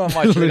world. Go on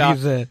my Look Twitter,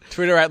 at that.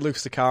 Twitter at Luke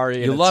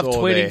Sakari. You and love it's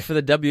all tweeting there. for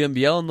the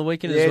WNBL on the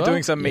weekend as well?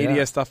 doing some media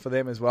Yeah. stuff for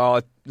them as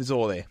well. It's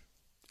all there.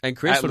 And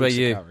Chris, At what Luke about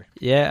you? Sakari.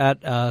 Yeah,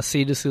 at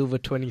Cedar Silver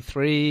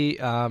 23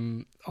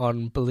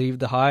 on Believe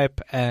the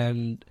Hype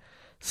and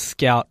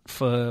Scout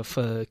for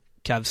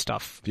Cav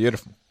stuff.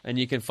 Beautiful. And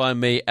you can find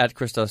me at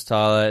Christos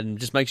Tyler, and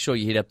just make sure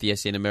you hit up the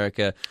SEN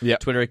America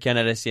Twitter account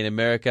at SEN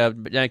America.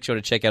 But make sure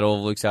to check out all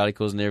of Luke's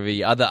articles and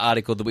every other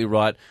article that we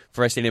write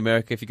for SEN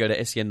America. If you go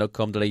to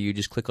sen.com.au,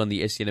 just click on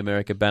the SEN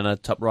America banner,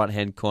 top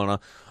right-hand corner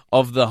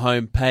of the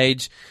home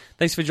page.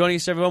 Thanks for joining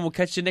us, everyone. We'll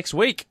catch you next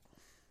week.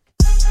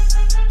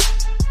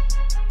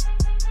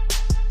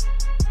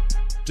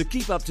 To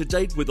keep up to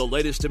date with the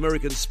latest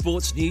American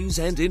sports news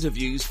and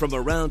interviews from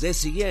around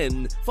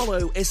SEN,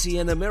 follow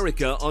SEN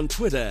America on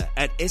Twitter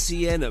at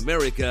SEN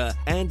America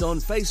and on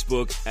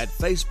Facebook at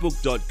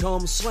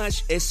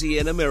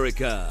facebook.com/SEN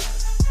America.